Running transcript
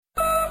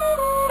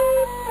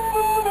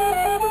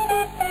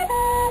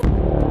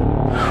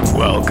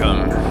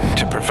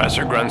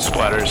Professor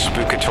Grunsplatter's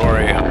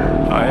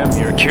Spookatorium. I am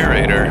your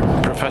curator,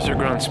 Professor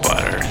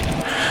Gruntsplatter.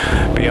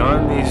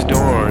 Beyond these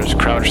doors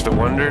crouch the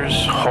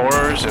wonders,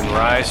 horrors, and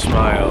wry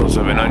smiles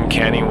of an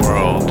uncanny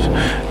world.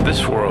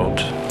 This world.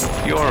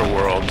 Your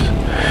world.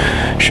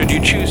 Should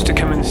you choose to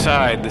come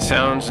inside, the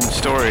sounds and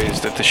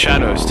stories that the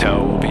shadows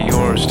tell will be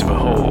yours to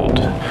behold.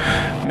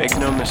 Make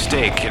no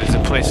mistake, it is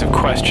a place of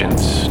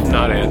questions,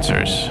 not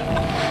answers.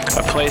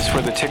 A place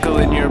where the tickle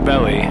in your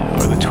belly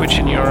or the twitch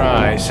in your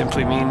eye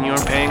simply mean you're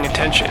paying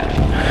attention.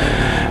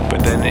 But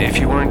then if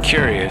you weren't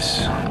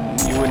curious,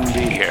 you wouldn't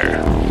be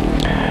here.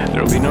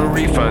 There will be no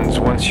refunds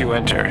once you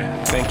enter.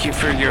 Thank you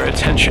for your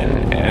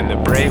attention, and the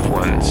brave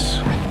ones,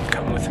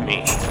 come with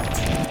me.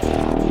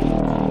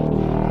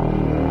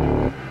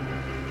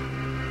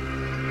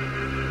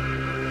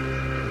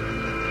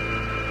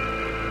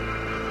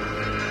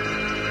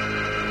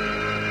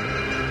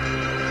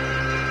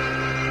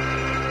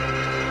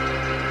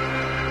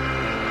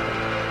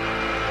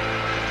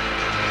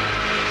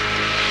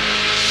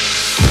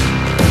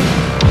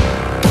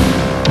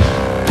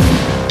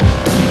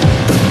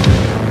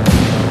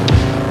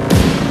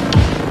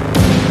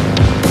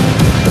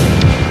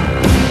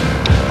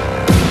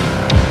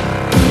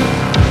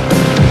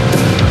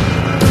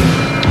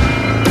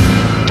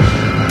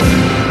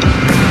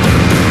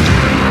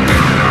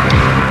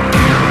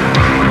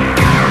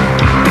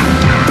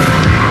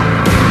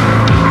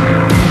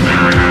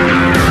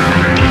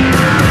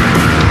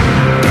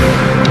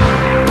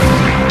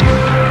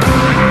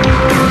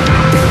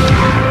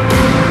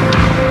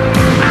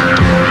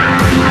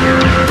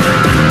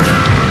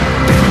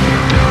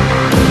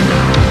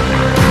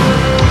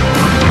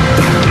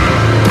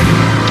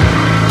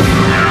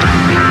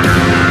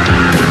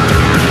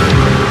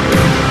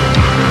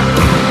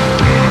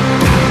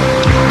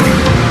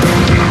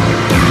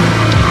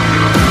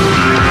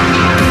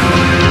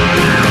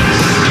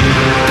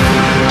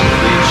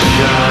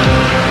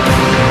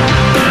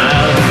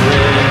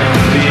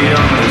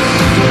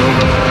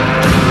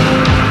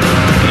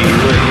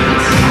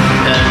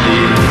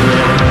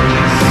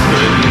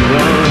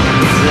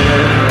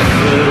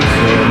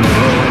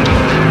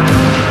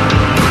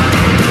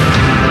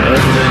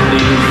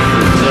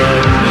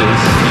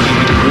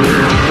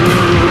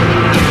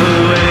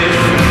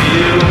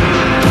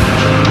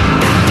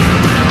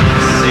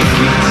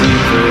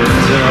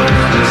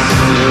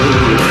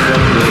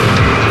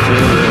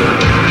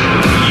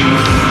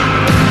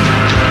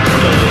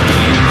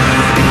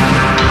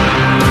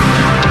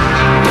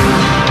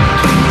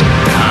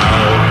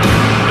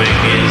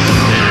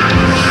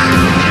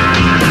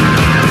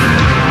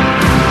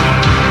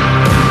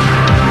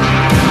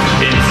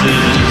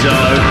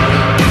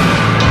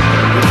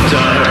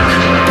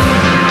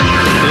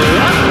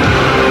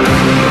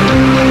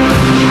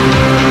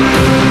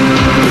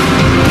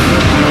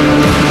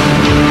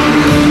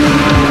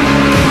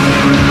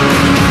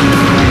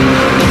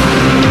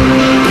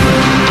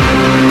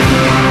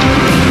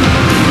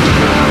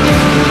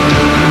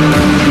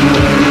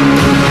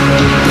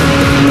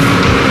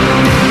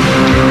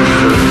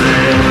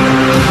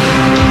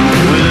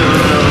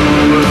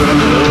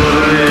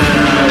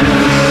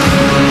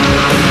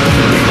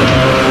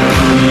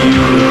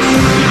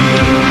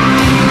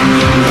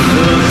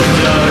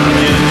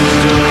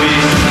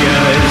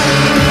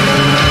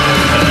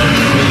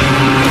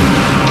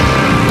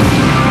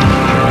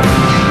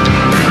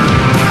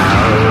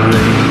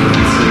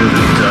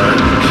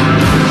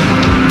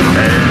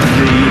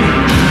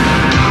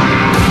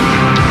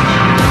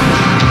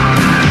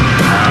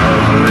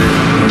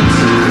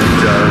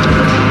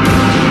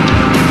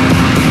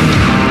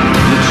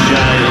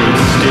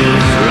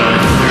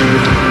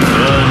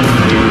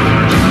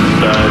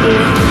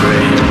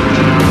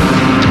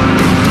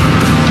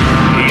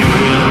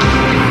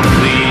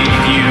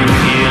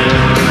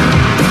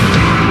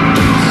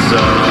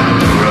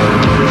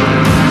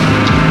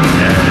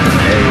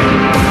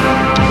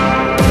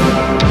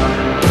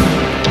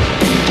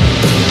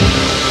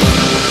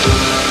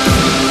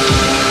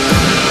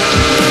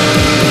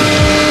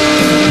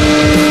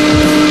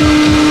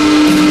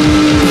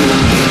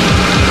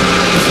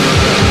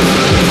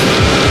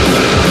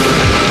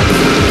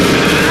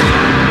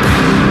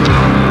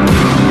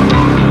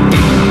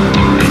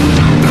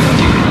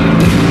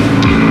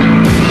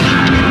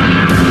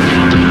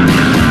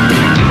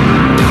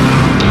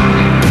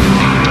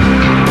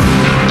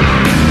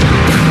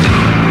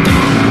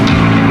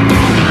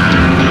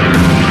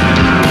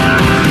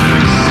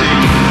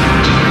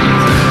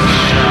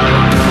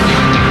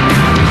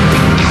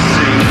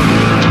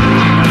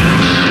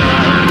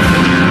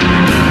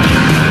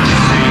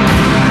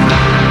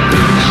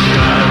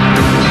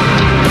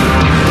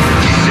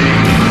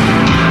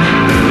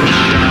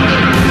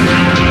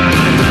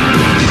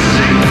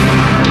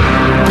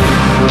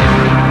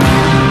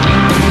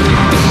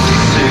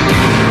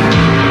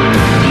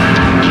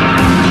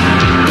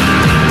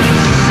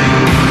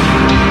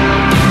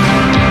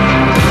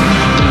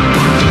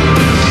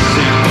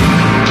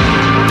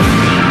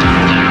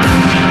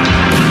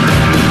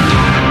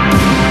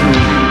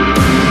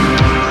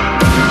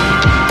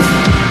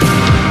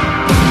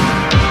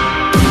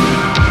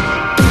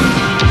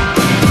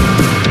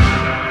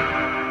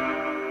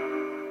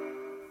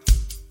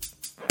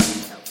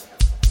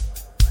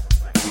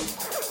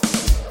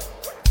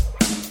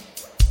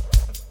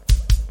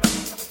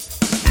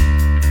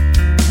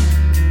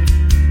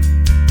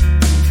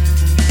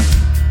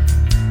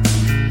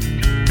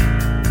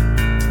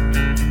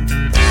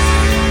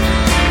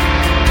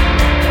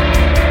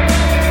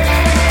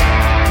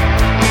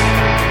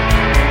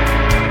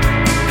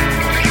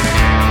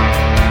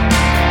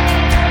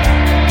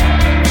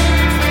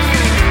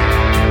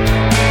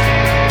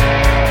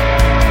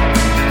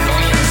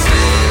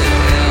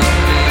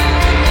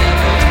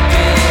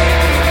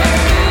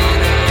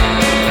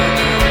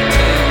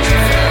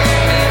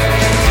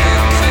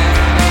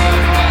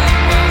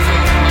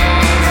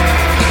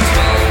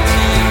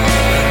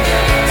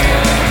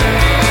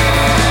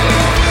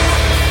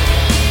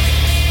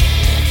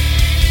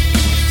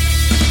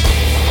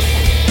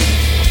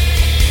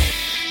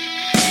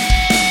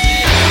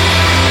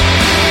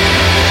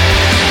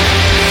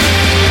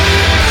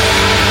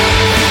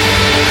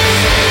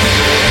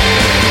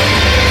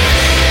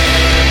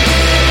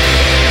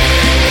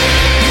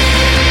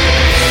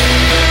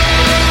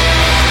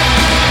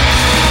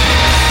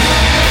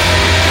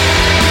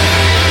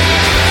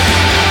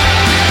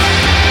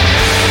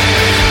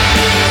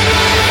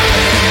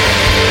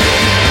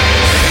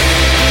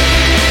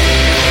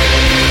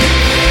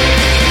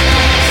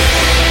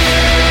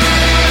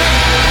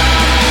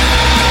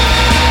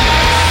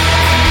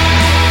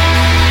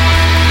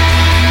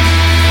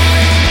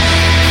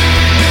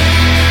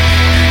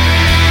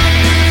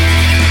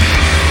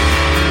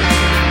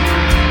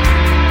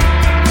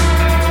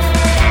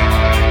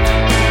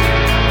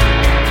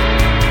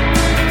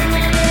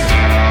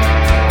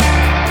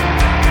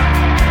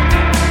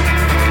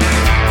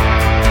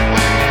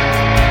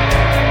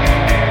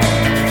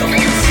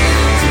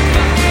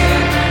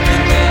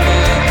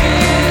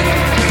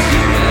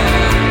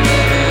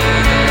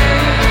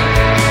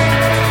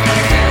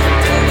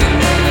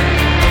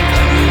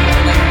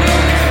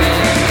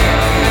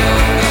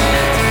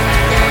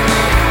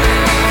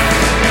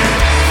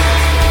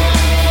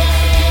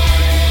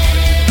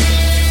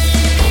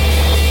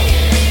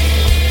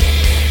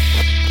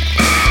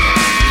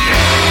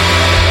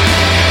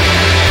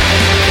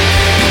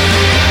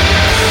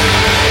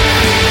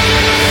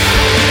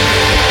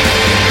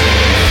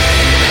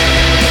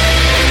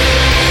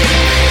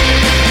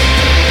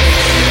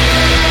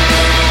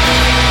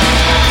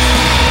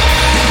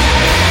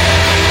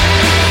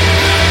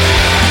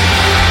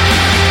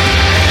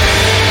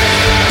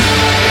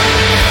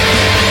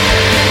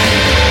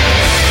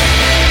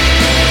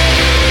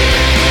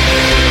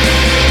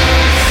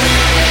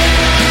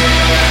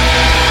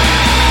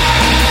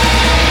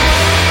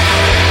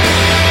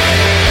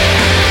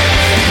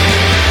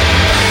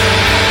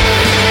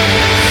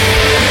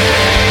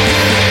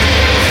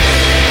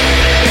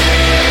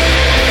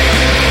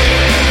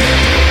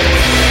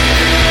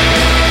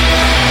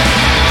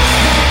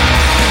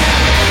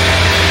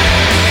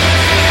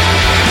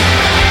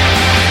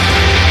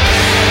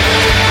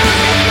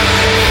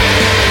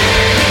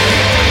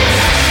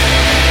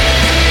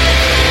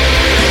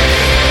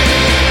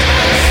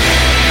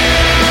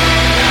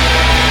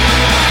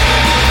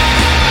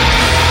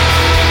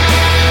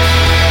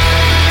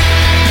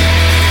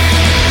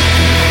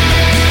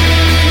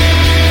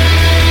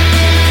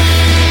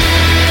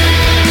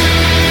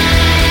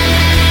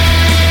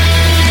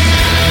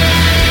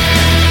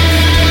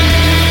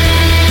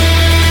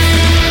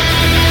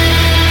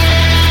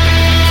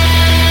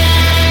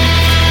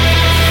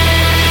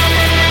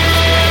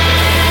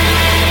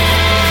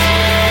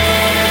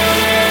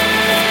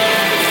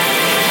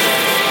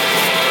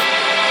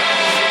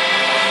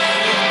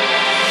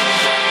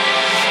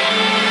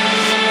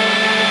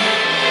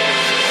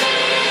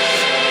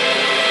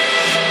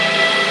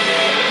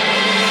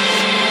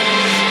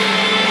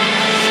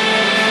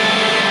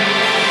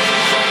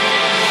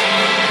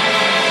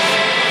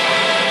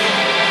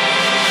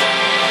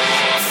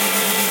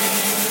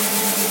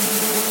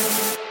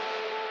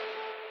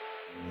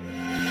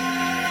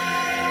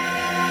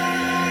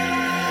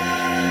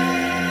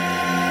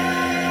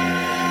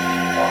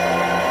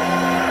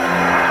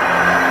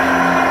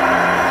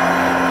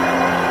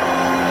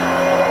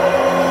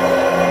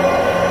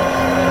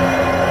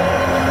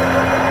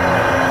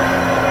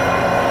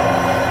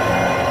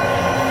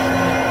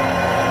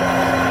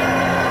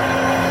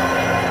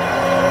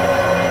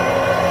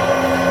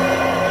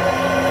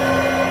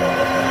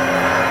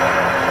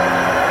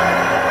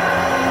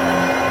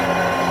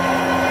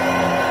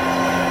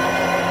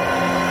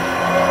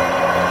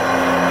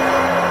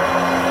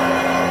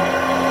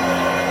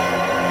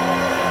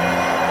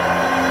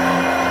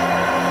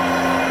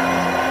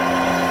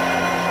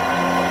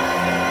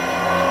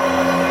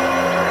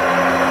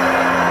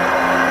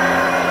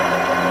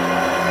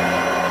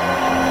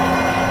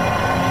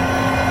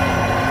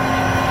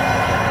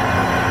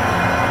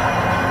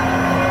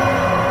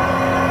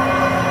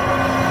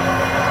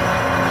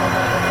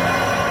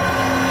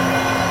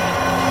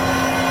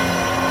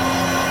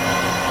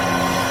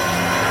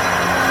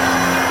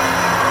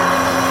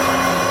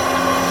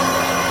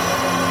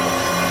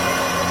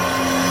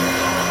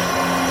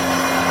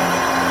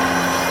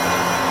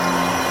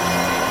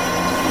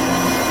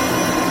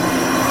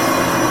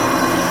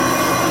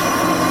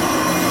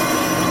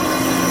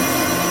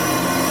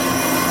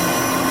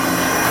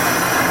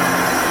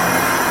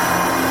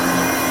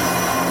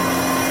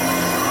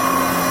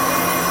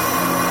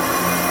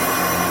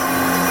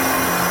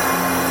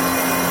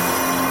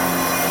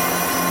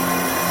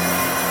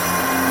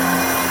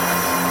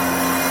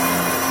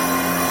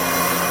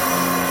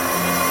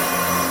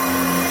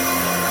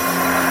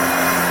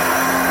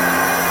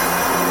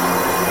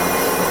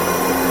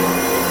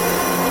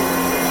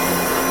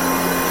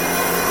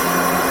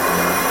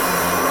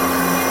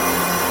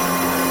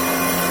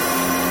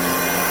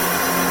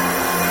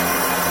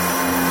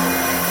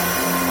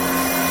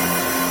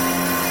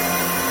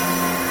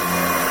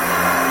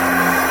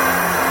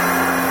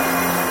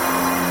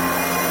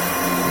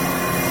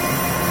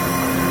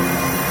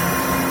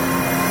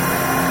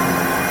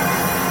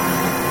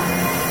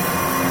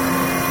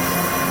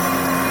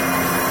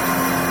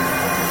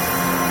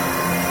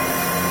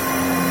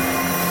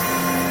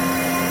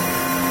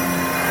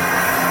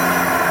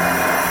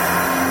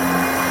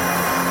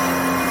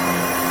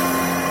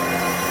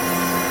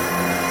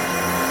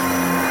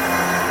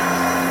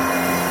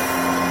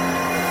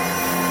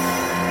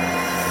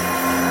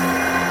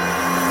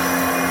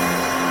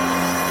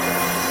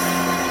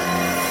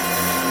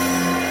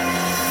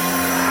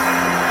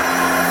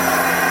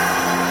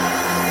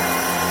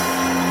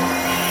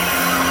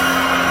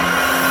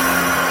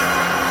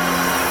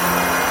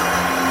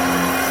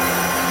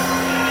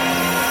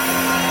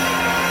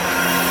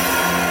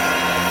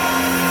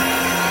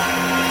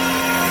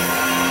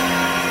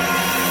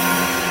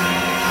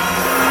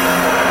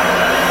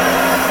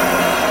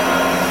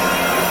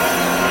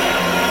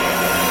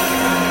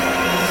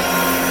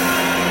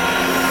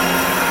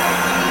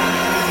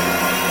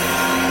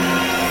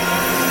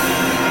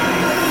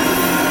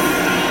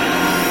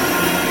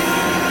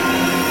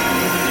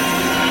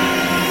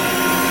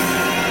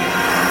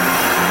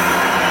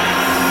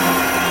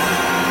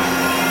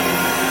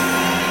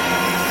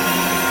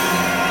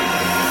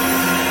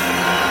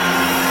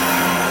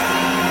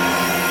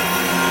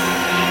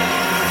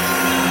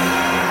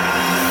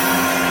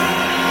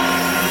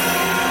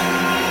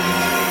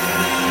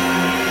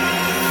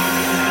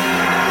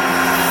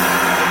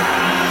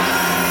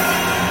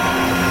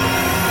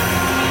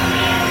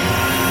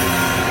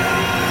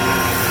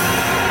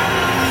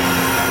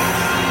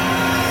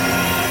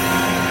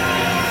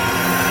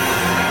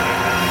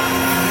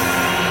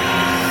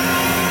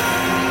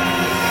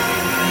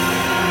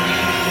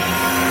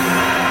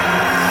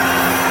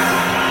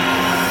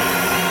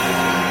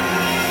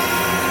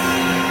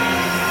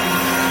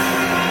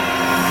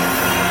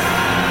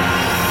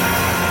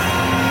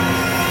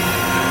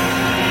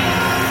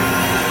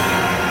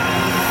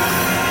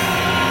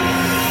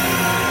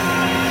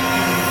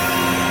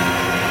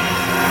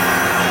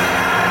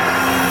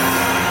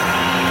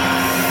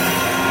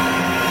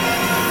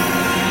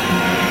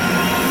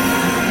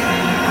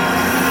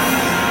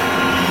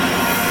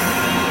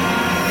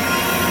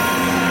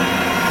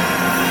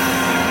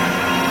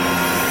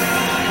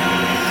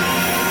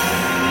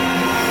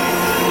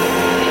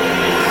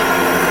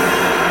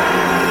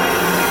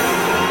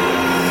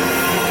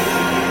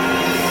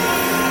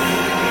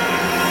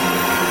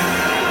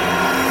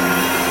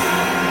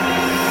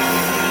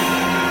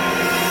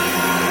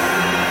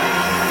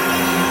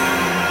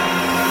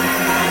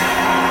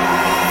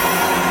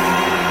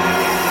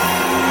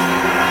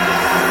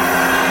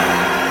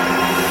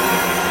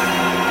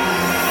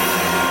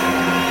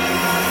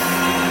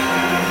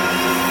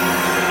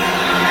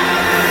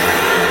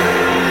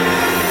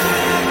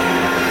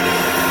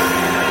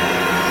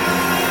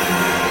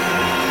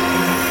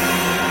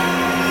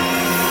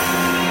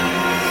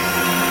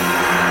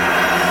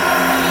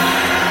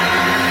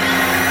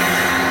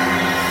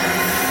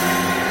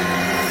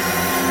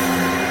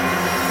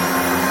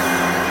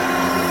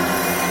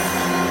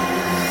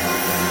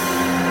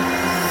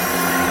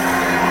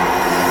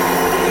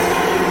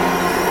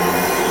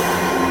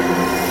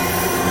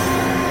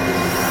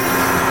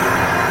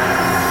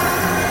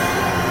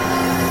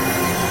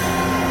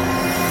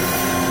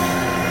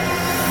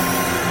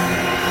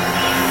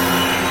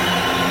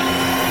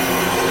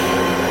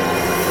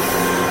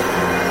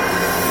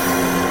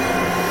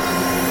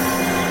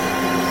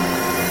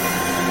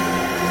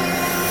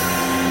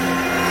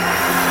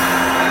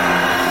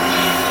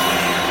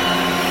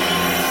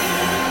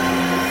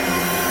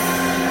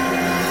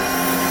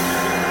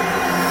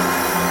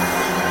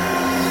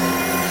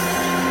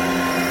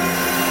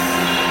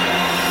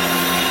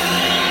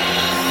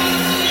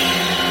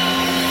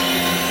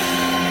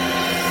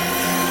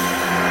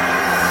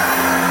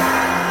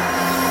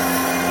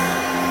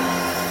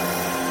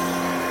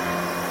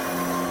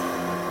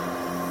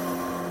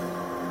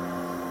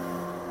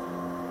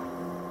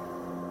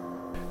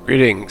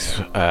 Greetings.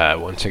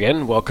 Once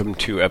again, welcome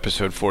to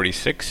episode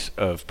 46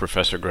 of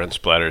Professor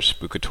Grunsplatter's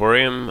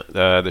Spookatorium.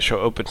 The show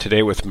opened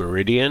today with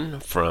Meridian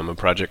from a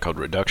project called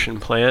Reduction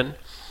Plan.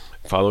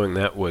 Following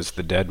that was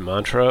The Dead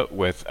Mantra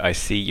with I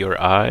See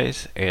Your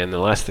Eyes. And the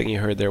last thing you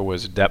heard there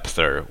was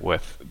Depther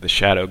with The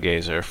Shadow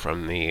Gazer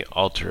from the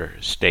Alter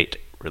State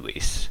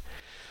release.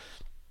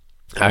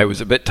 I was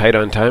a bit tight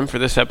on time for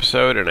this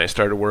episode, and I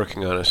started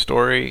working on a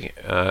story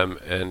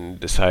and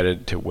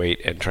decided to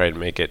wait and try to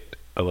make it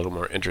a little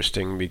more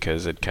interesting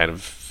because it kind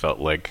of felt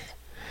like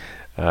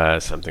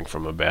something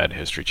from a bad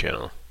History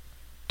Channel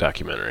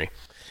documentary.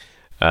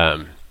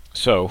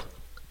 So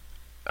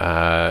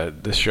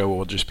this show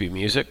will just be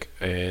music,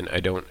 and I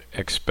don't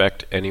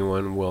expect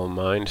anyone will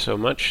mind so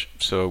much.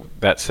 So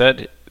that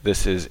said,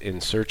 this is In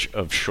Search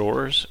of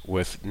Shores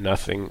with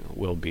Nothing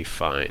Will Be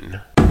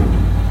Fine.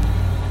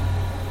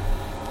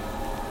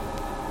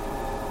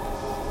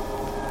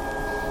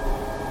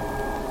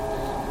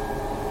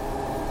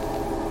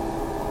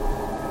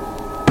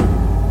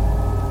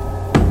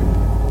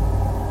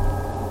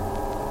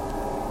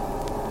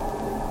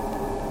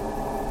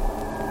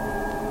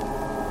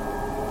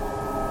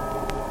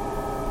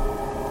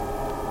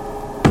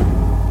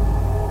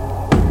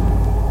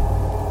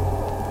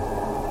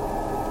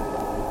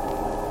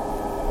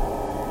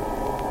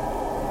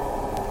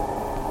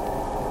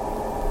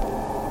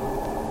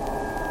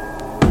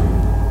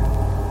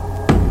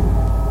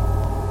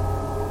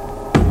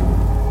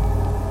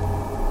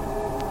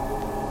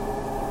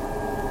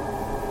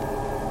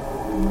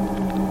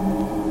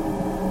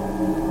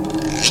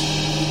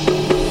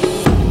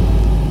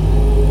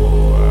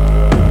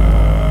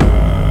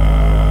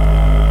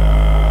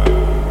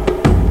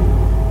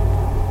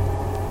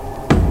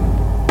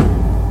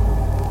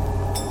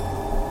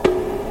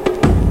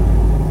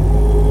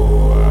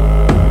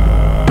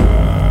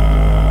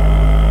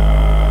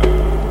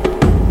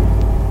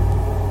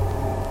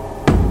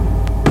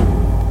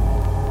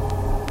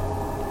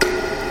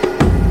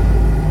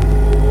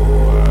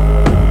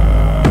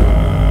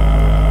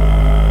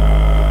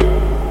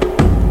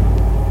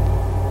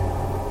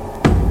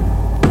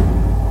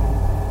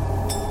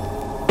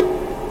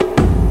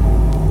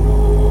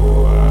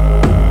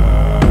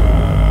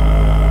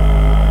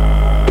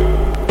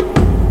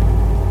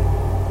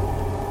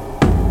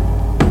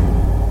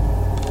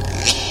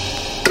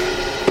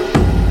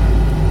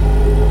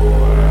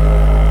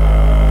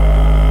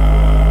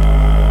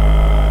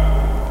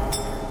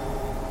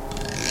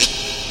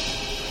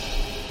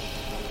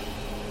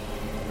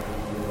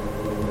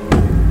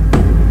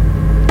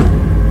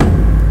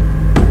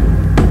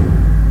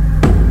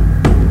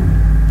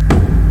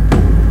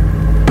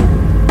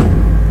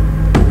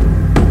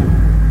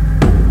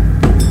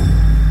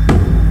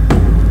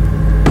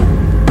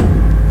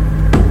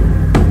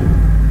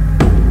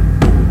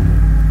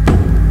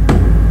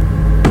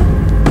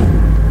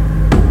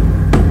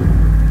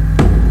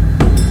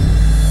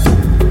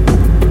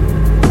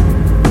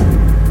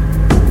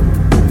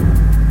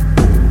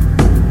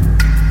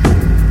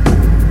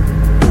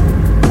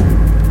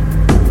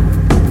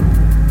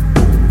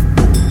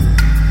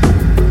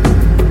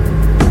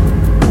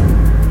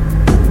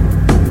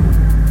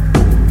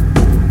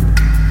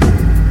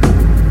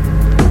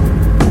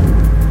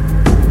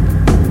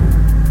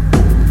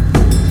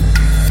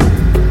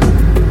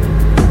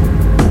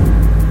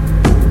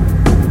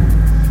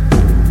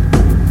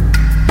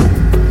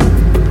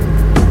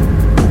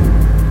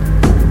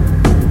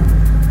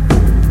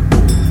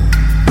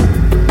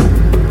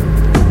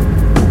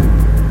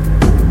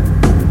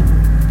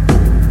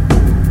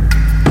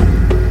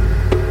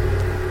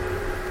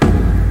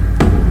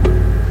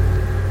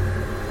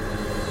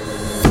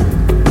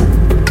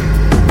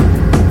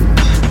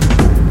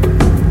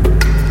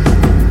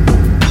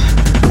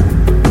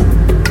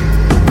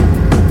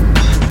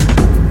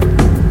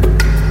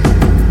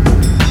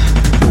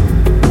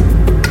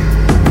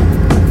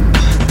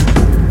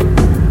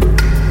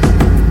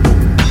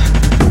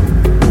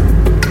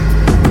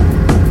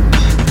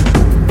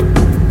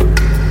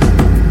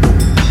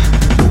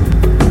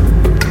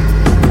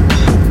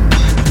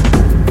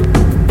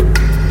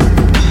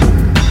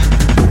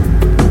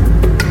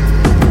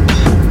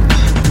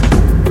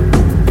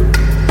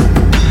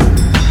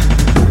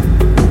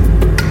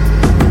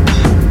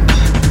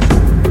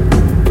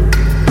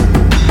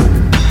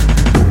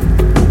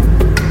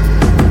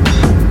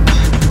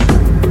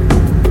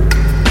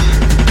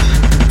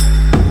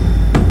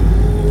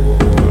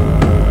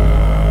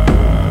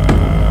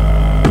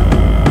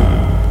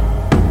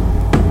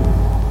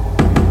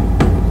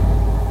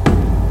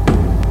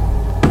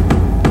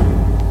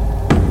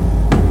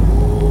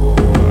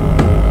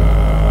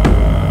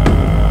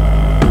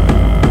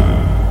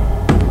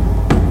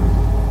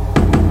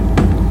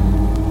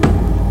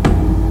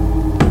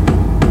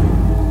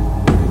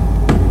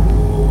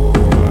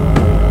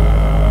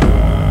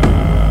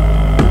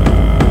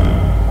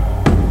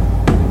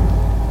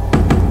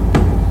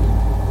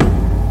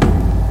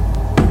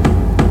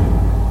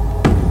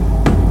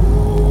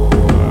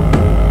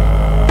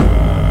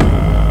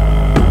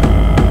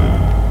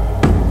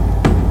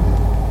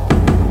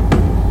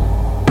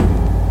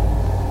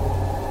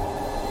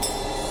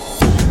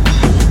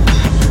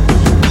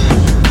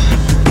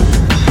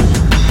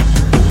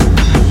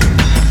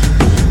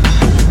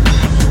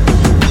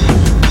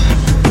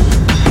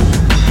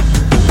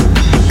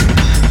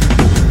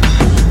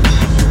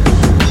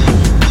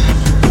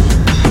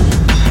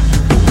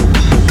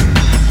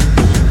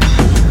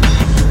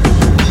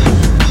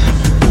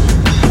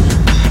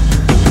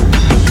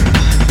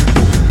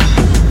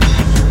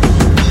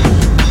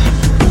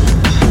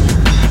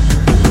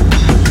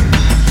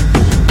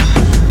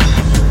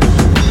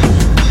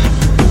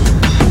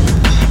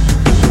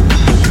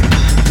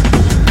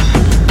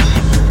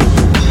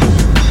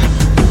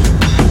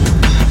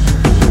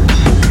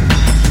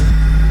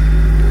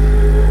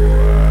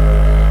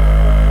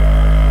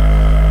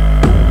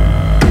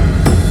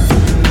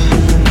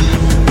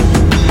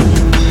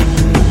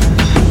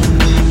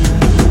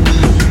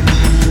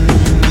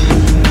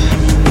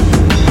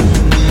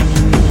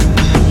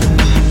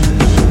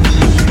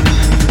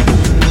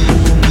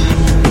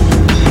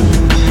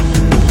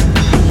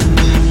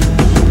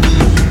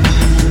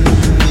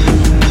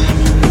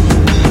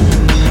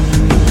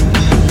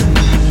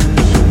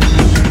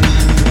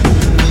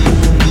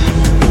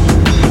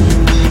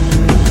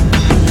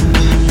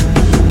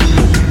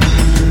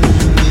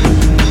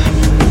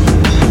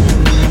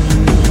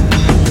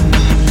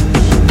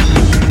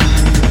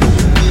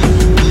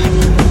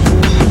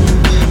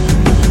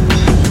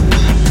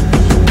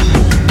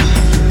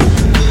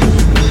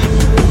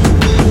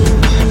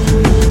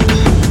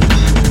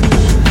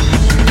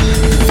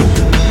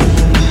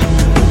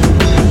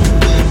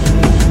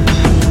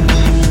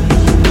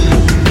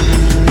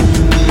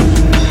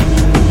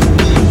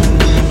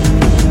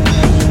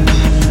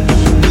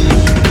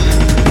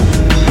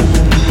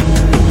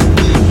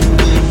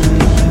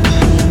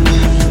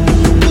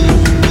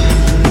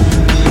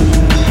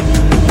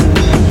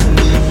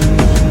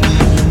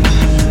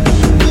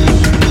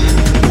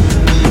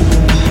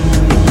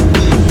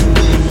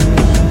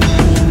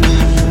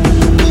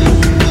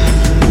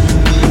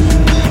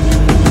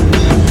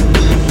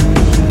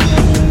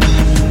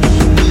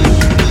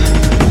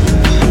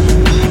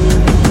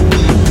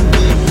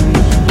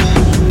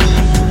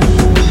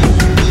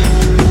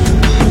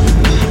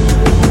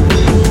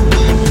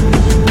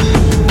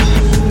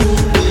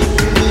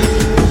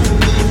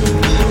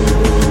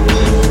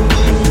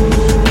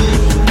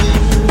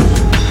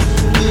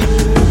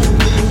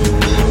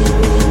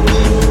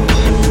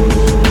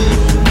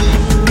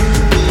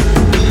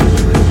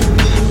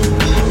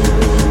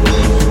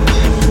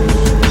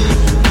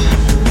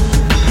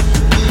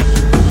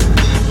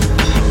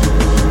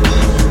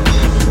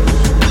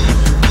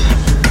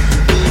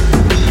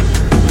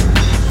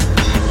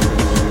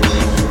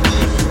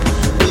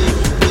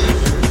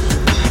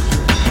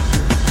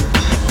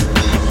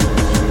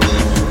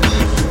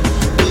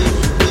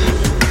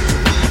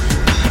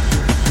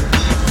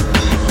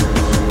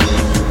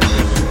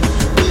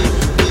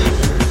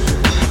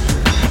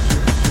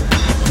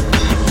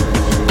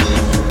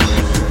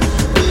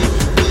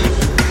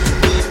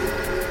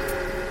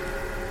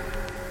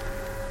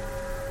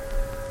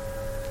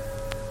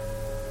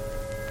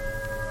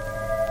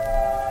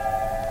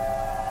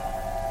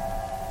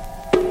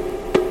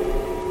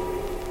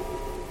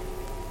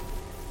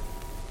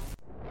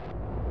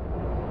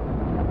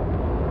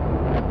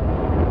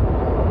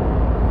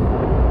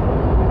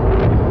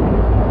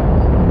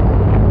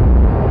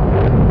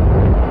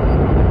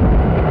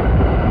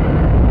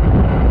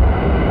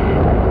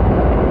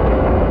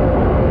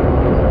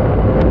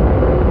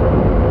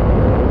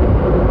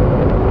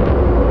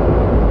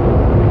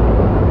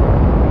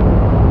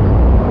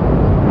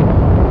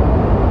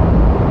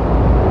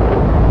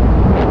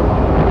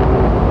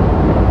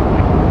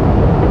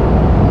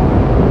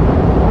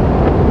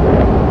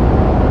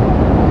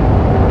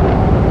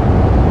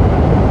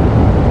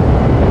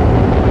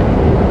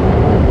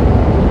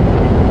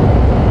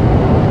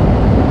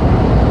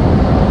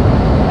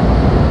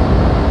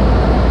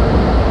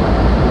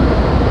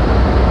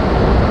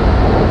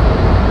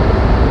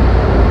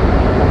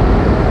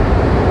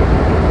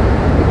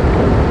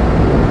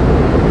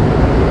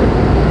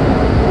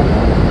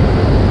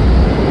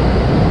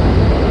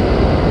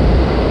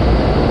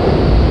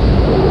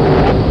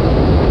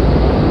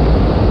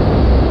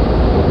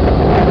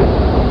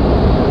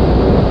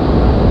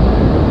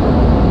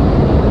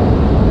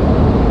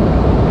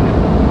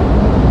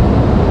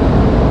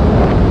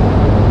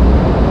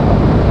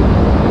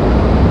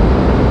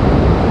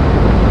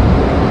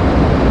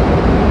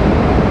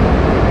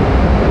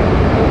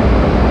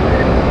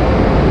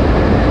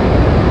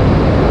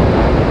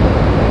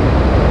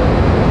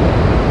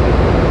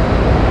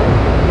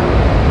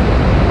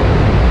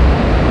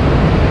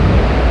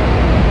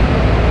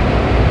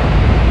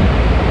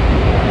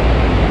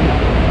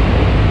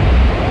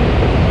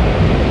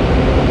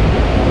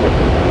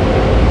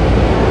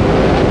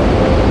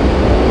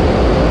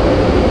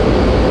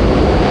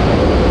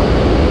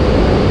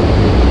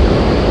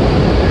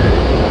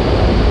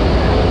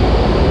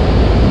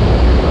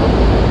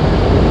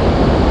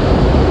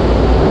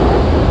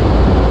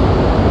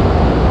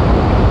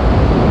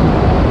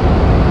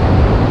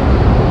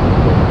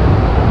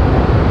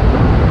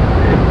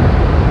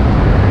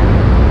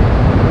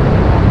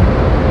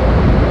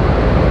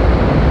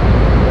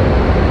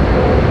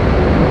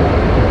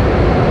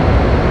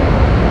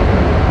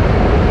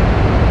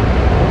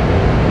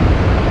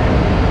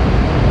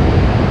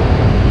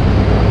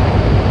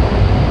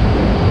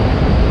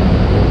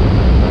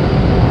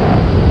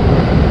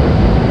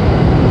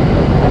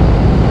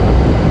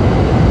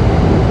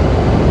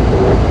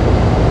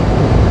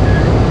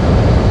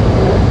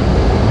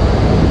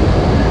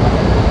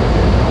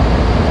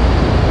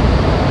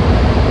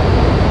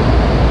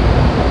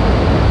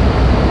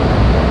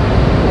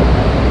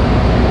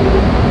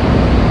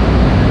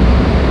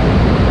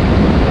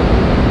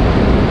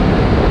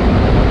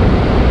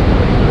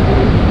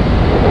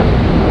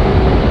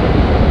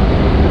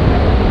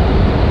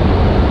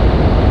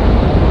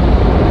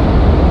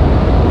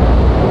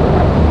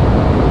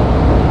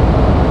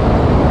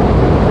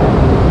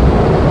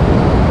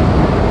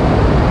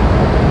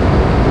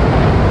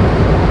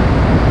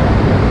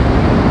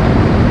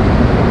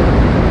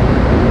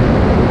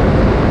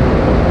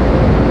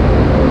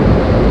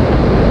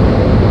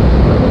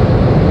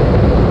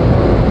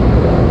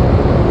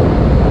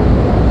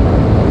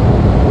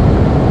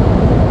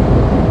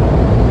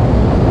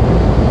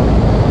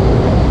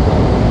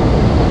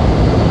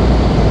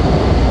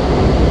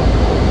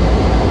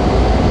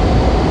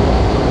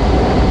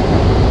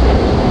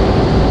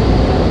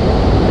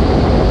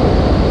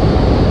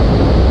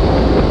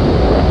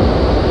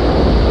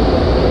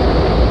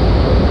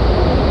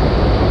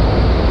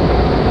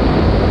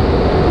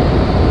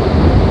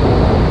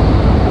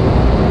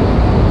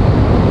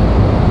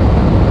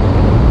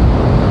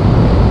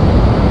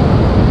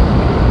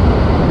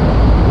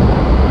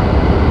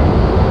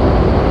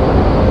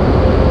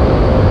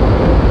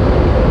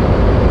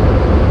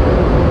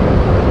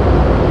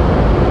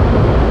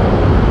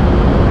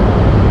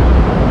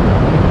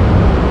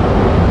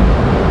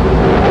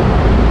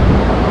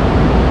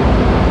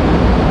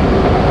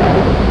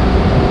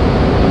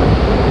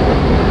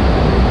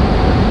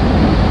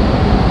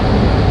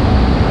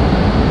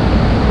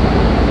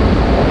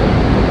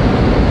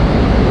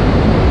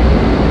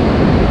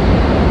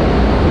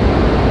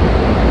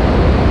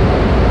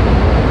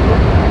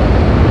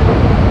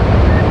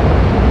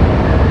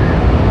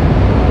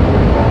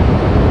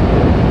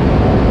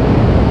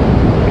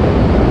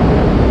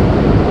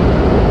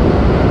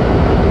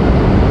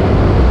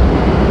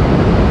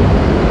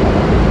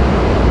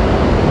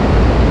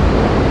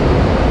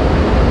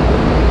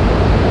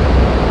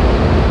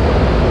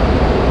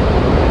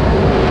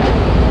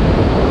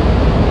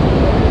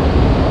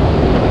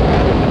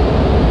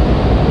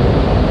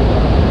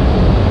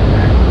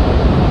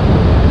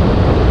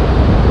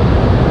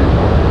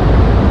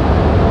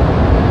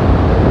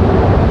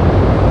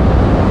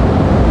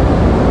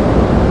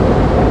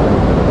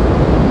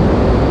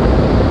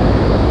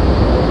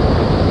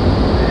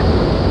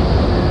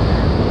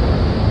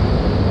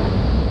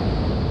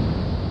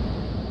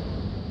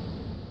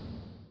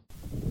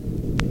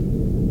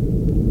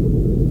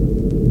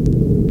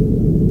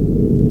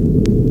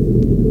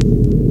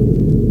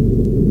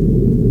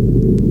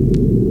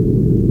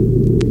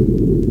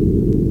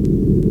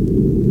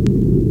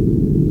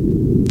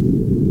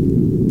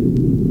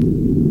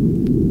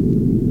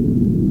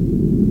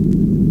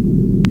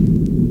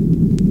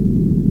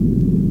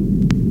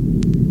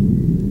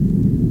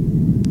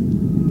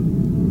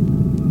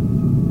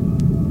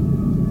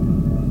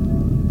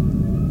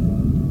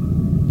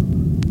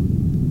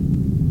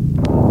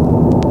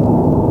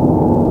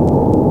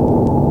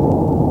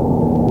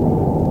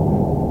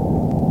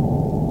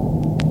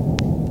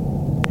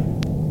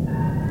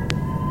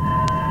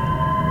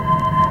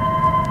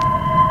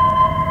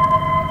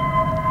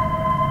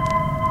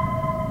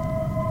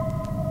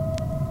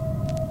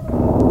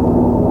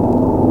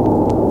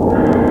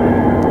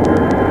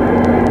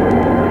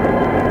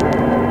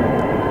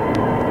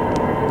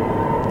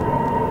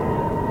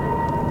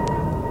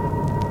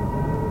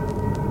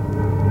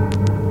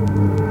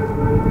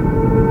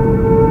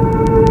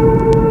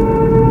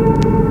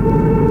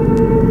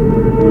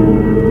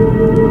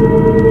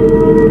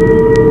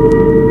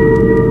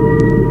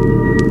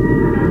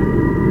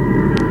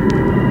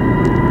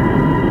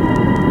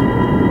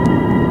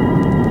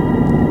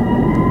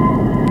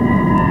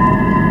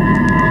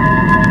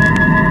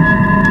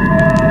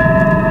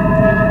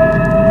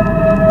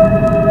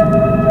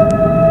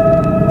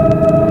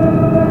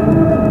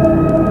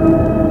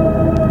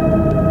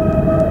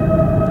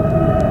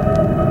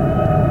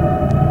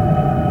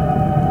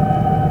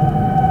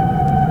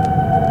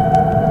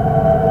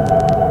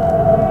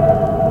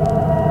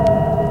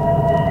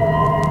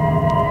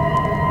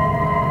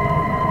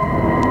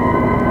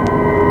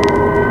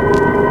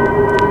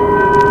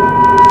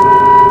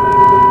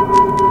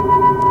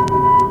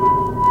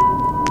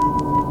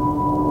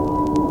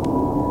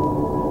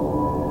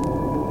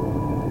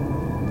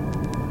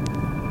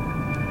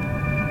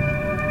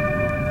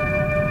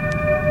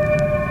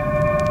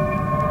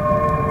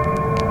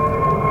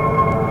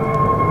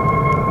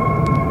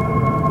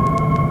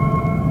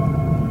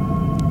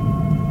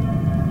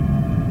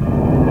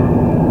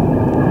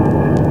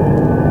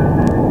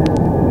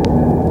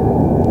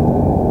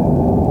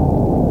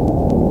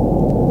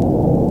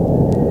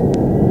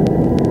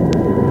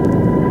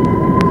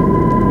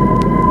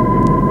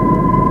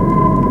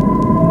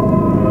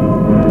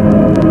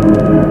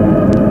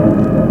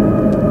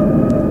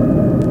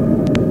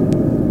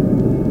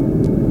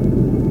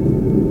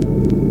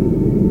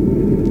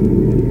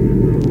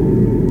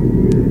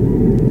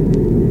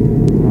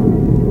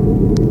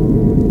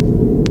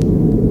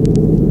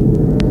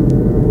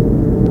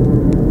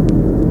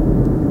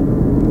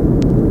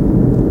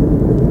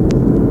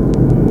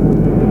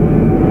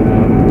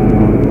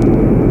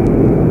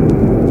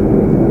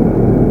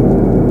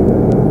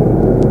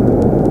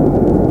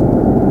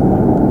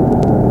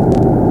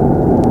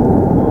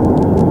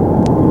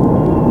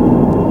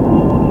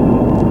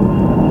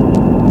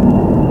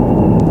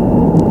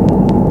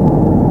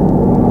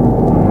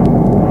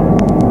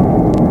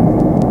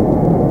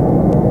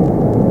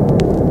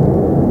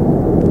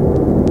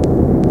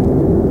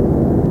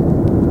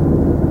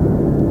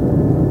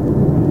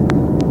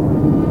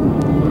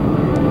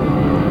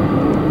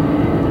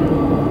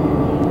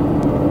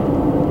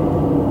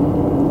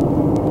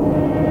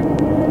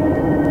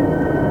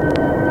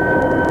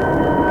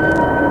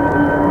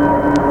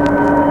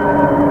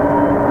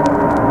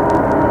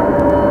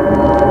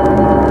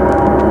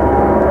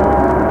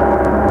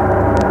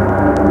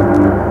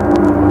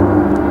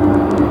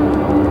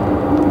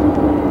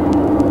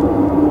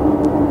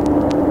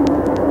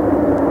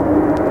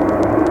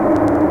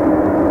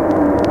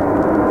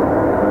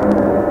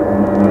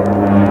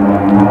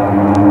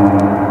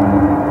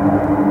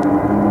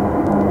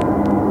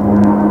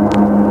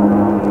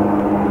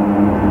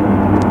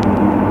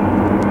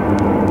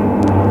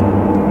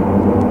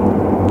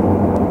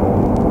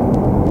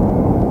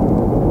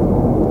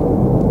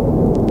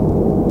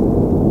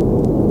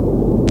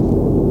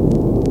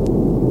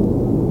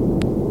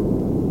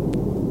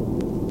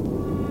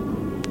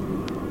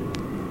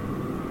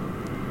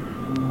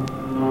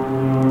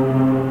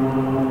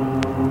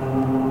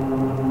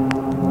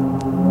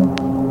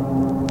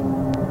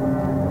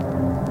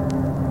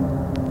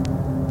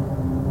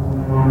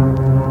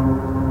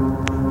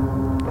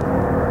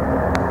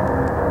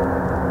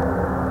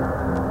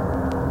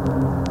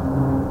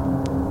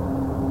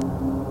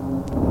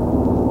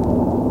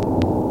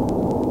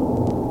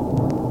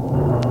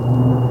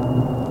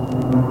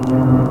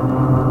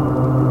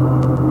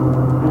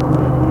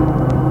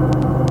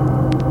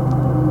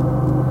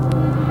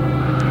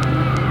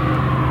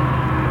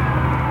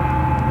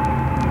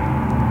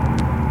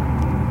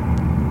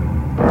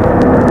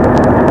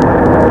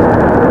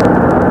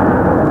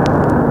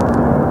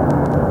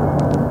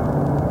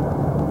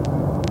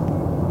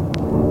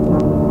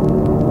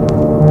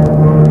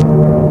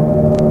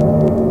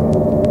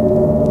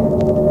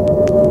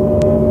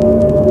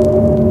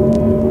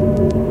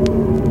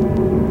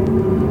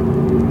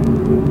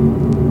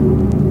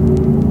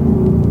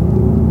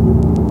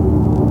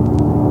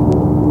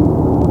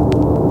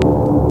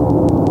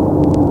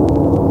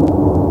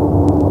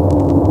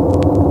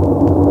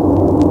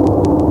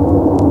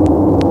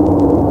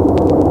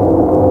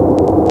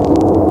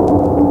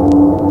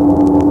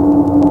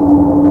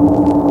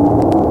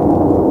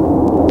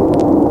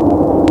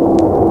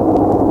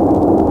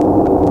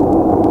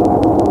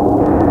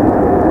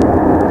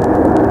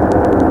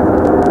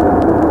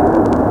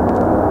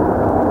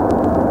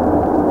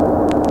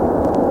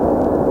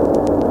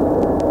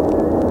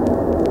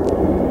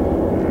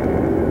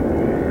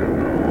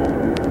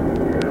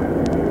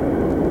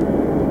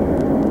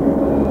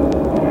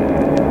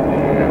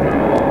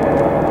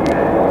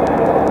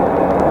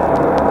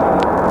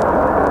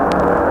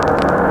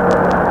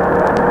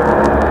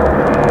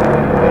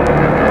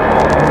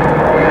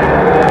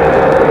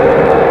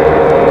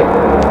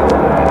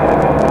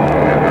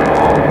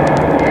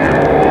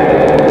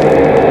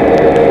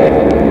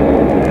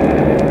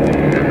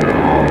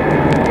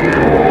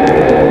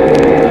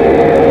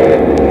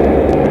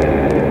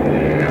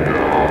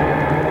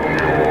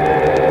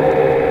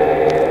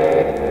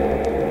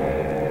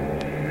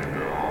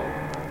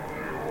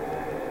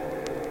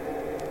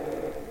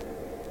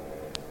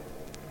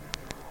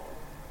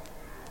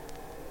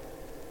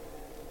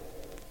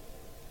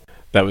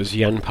 That was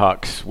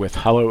Yenpox with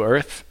Hollow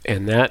Earth,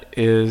 and that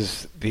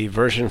is the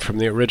version from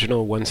the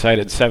original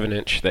one-sided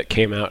 7-inch that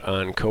came out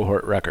on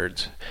Cohort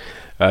Records.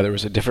 There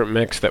was a different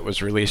mix that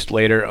was released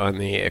later on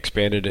the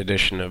expanded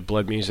edition of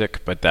Blood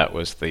Music, but that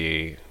was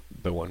the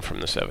one from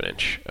the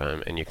 7-inch,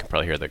 and you can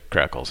probably hear the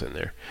crackles in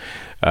there.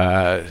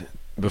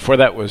 Before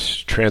that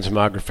was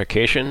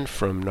Transmogrification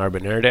from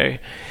Narbenerde,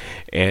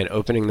 and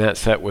opening that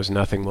set was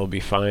Nothing Will Be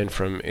Fine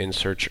from In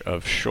Search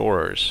of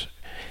Shores.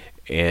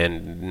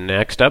 And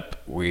next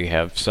up, we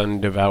have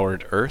Sun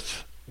Devoured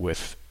Earth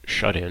with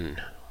Shut In.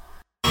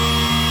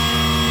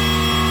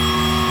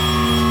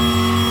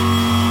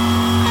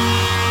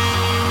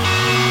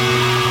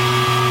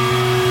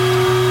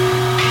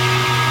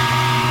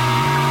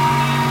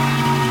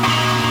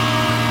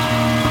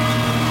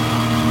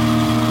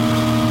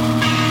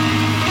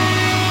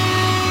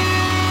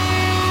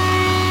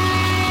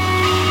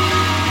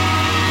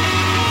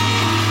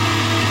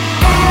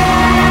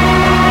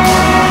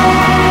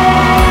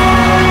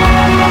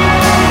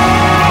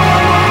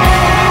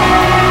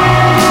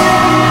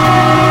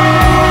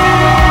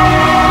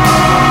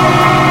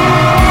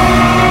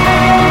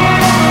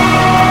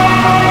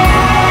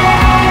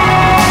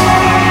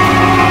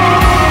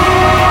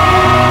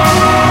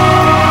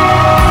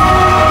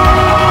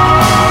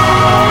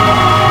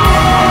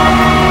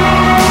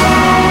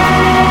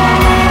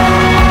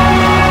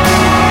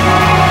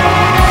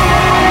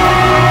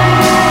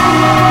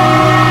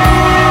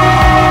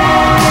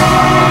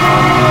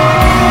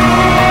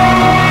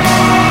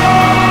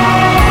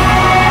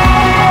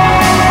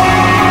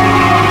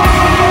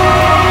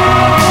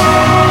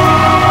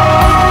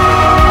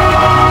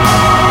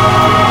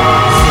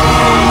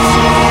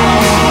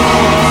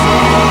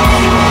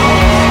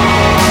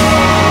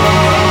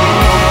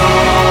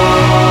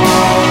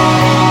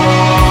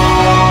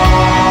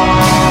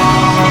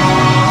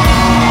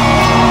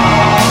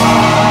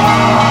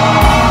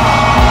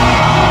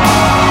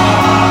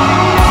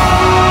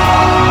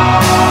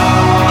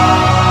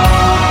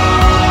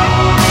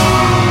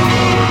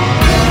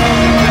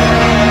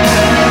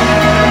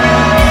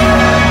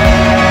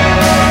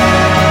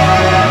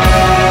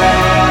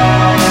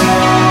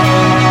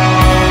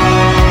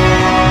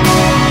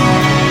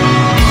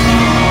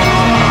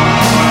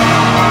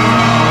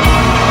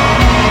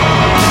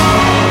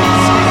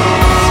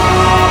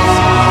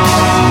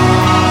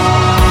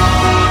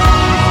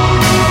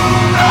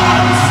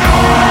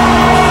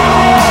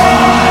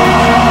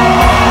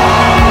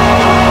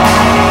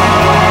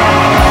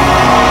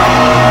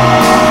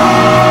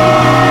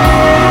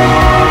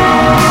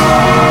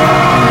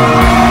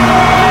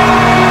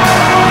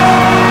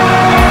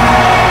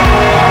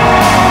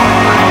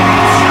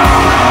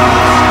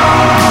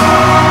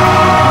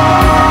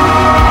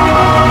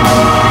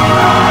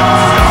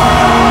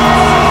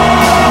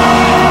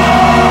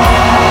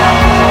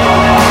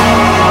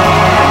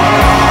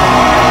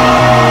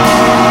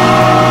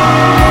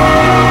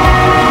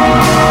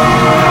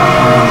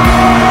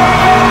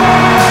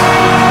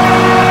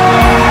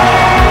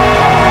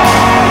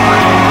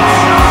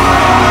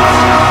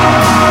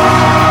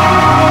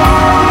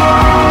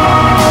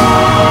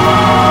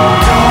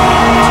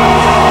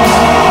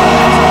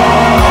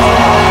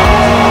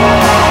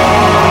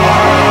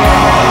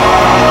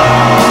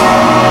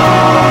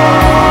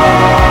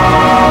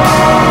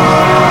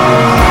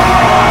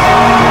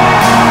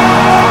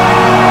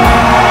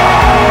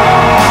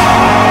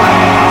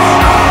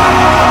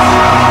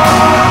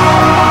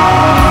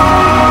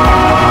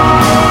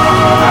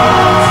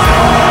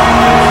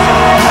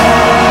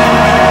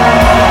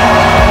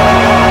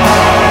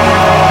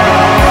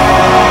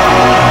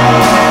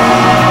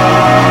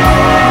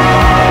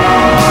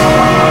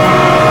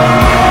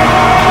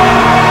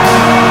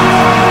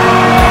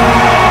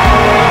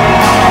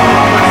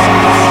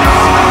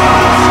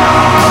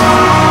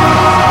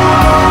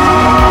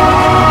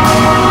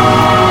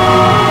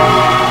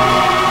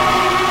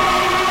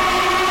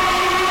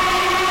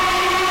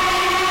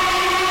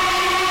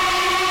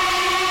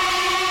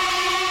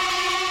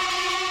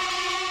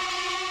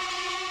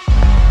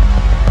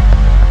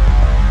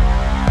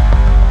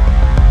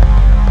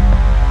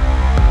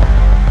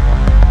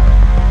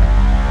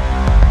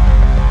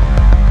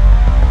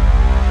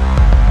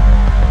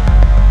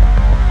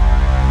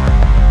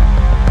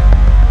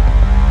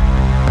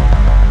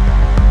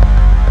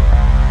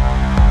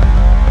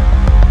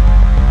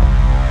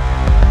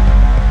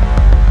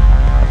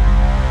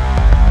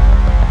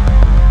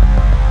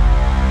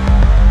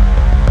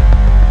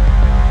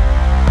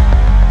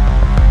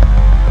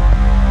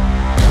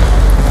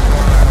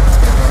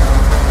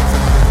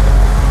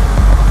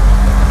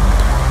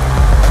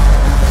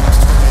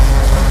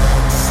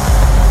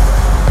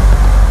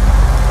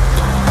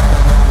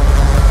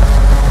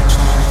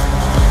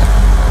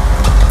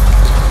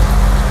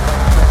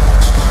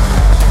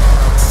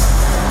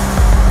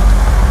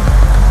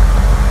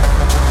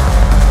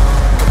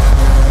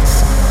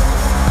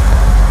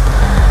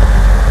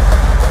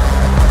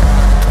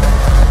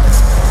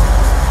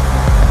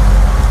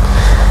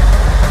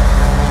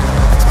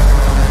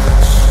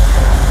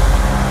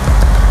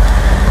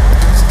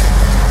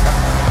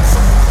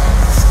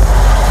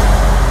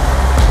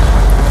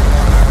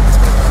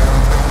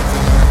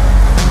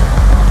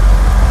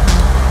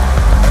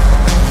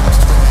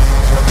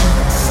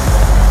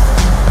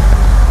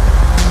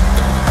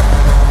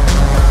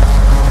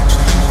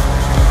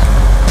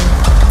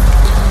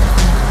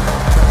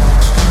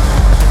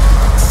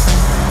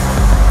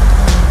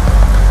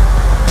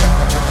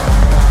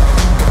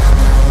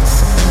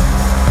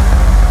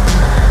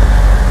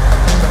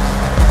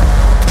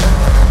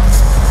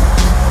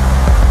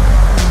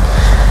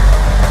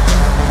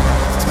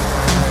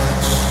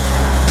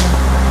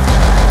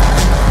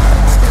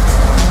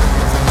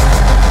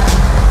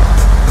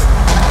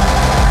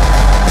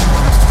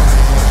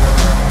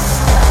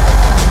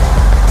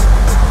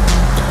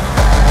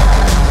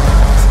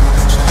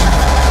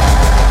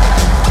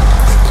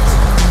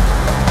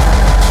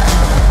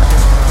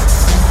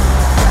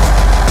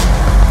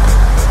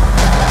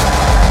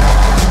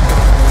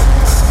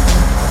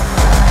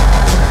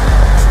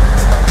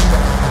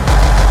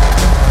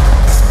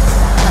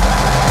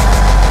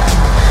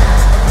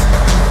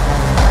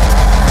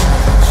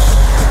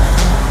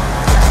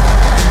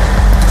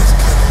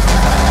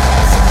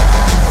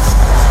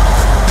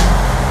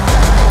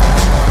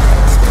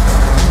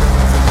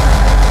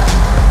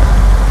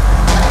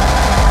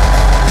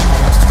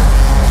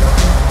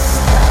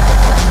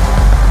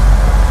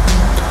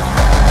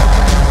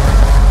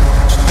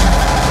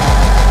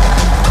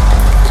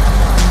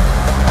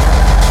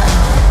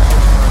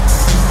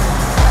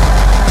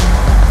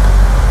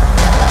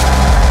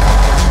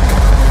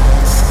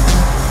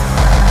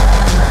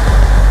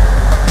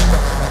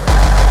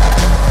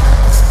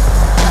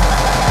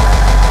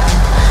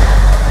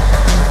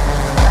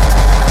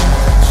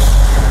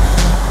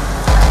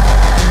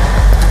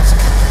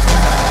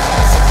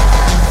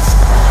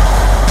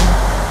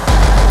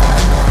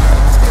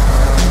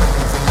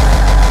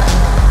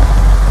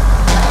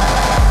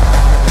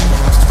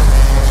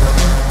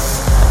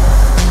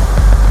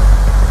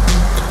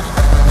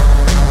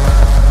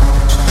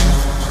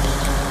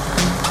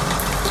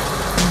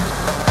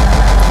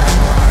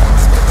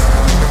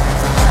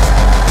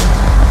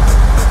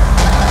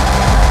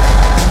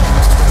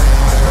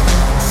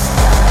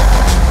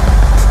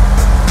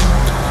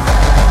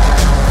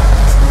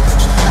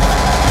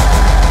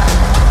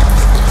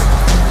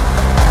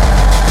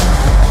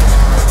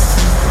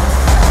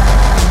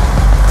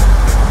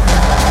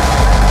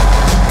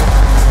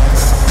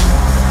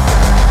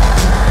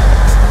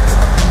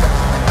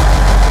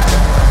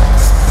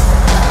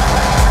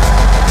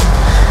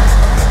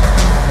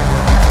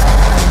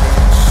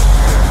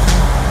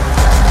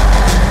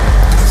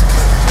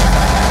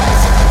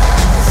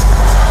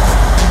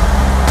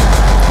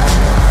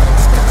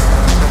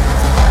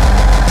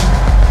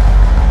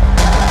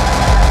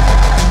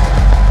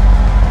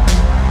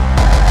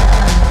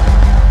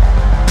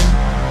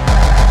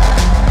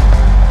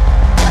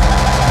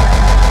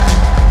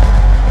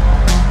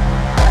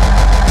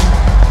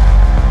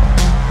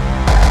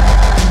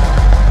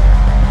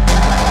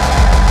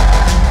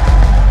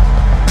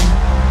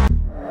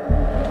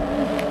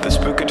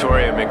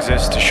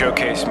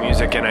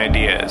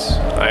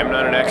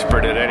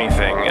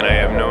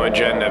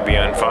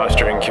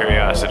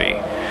 visibility.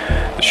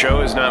 The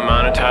show is not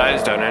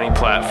monetized on any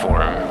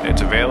platform.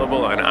 It's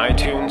available on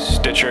iTunes,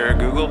 Stitcher,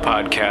 Google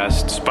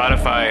Podcasts,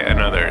 Spotify, and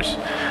others.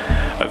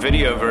 A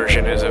video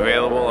version is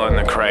available on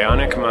the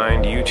Cryonic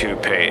Mind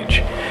YouTube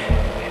page.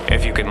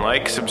 If you can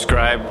like,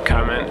 subscribe,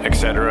 comment,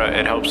 etc.,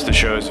 it helps the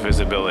show's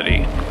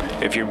visibility.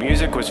 If your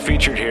music was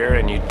featured here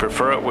and you'd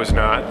prefer it was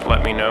not,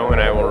 let me know and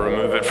I will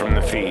remove it from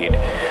the feed.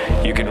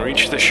 You can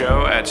reach the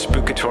show at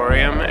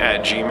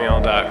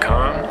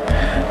spookatorium@gmail.com.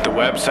 The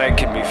website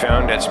can be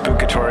found at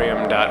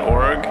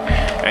spookatorium.org,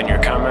 and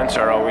your comments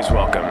are always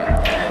welcome.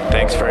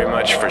 Thanks very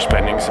much for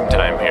spending some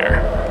time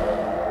here.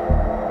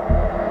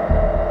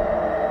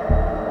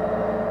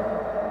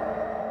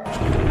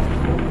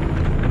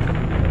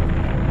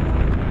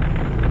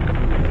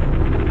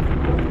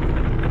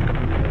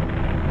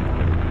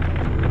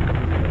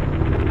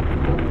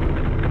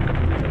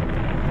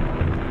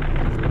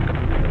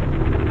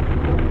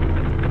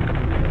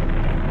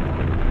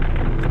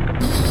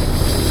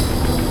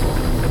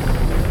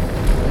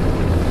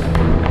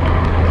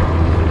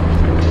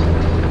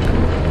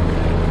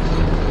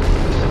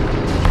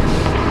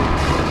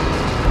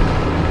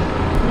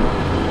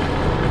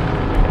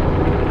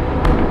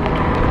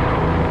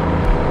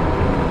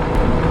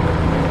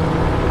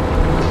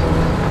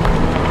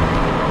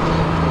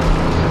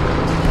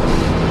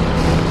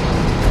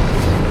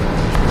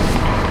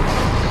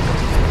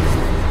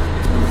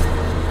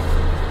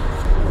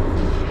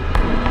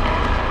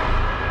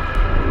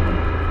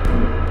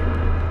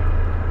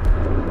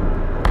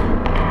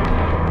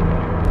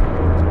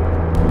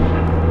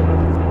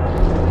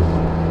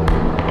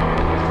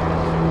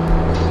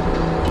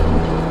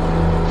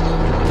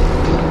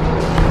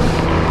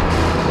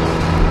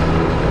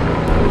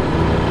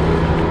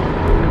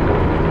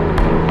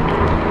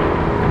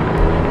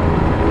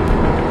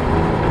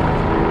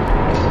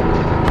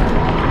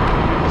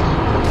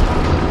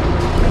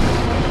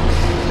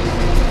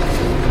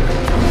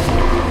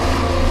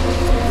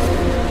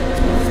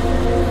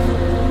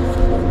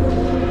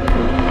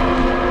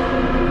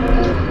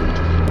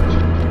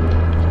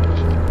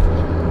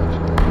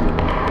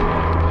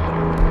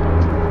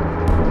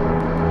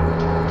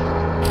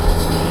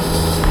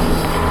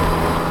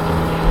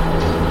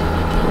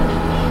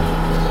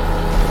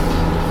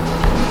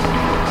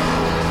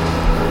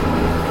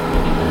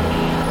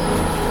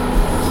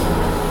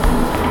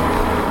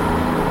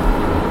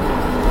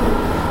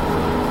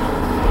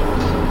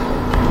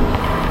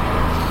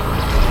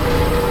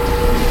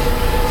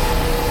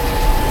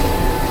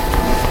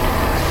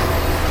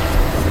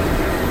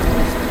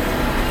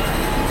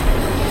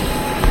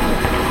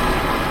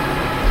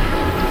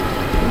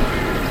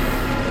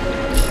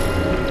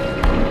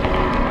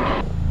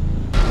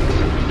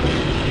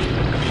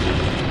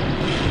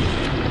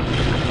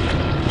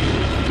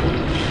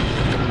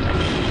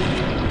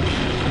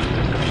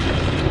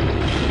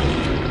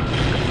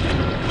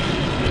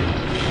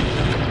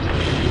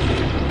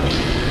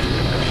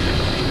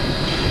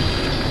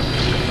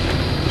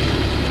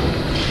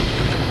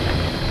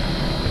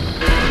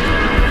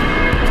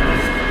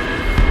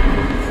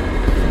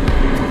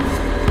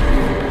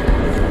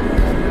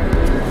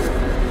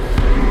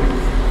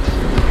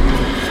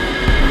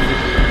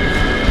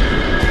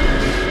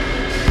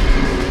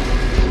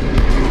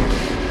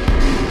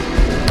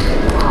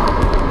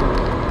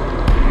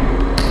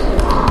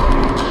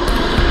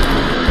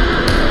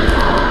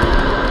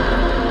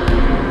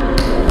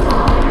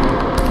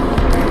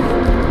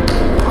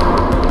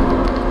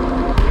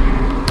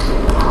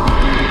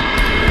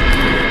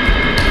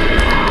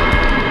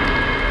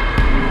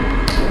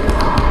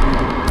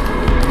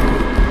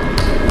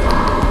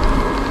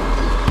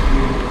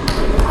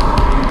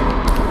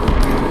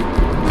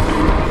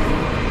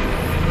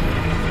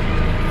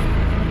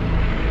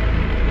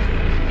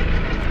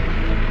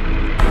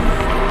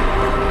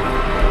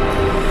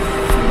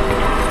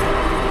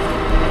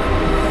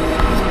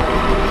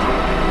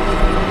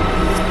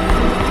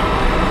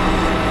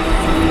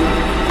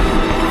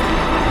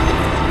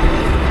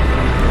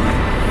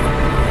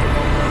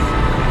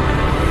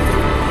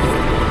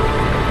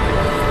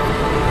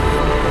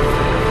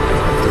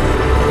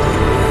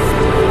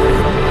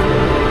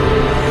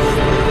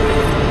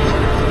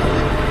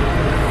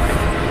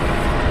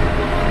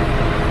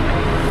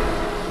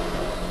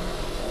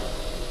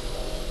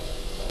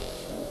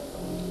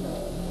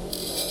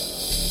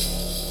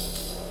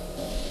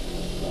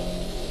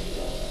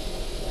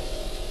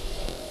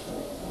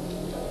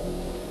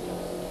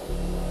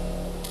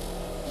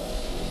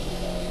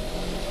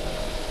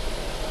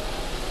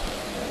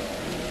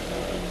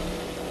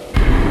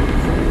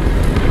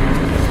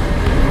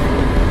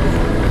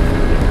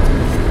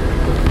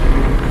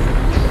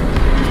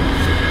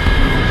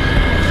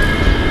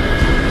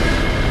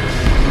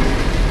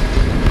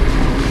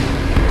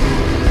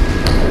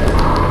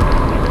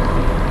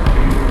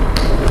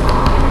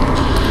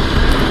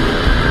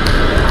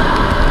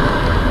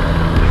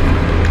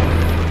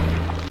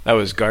 That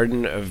was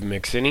Garden of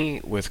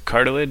Myxini with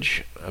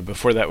Cartilage.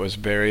 Before that was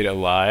Buried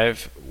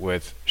Alive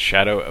with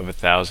Shadow of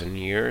 1,000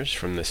 Years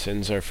from the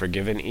Sins Are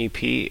Forgiven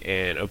EP.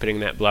 And opening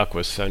that block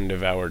was Sun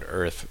Devoured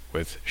Earth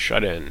with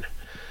Shut In.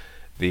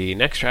 The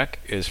next track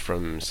is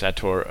from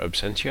Sator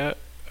Absentia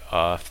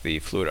off the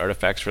Fluid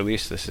Artifacts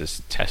release. This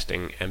is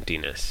Testing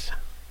Emptiness.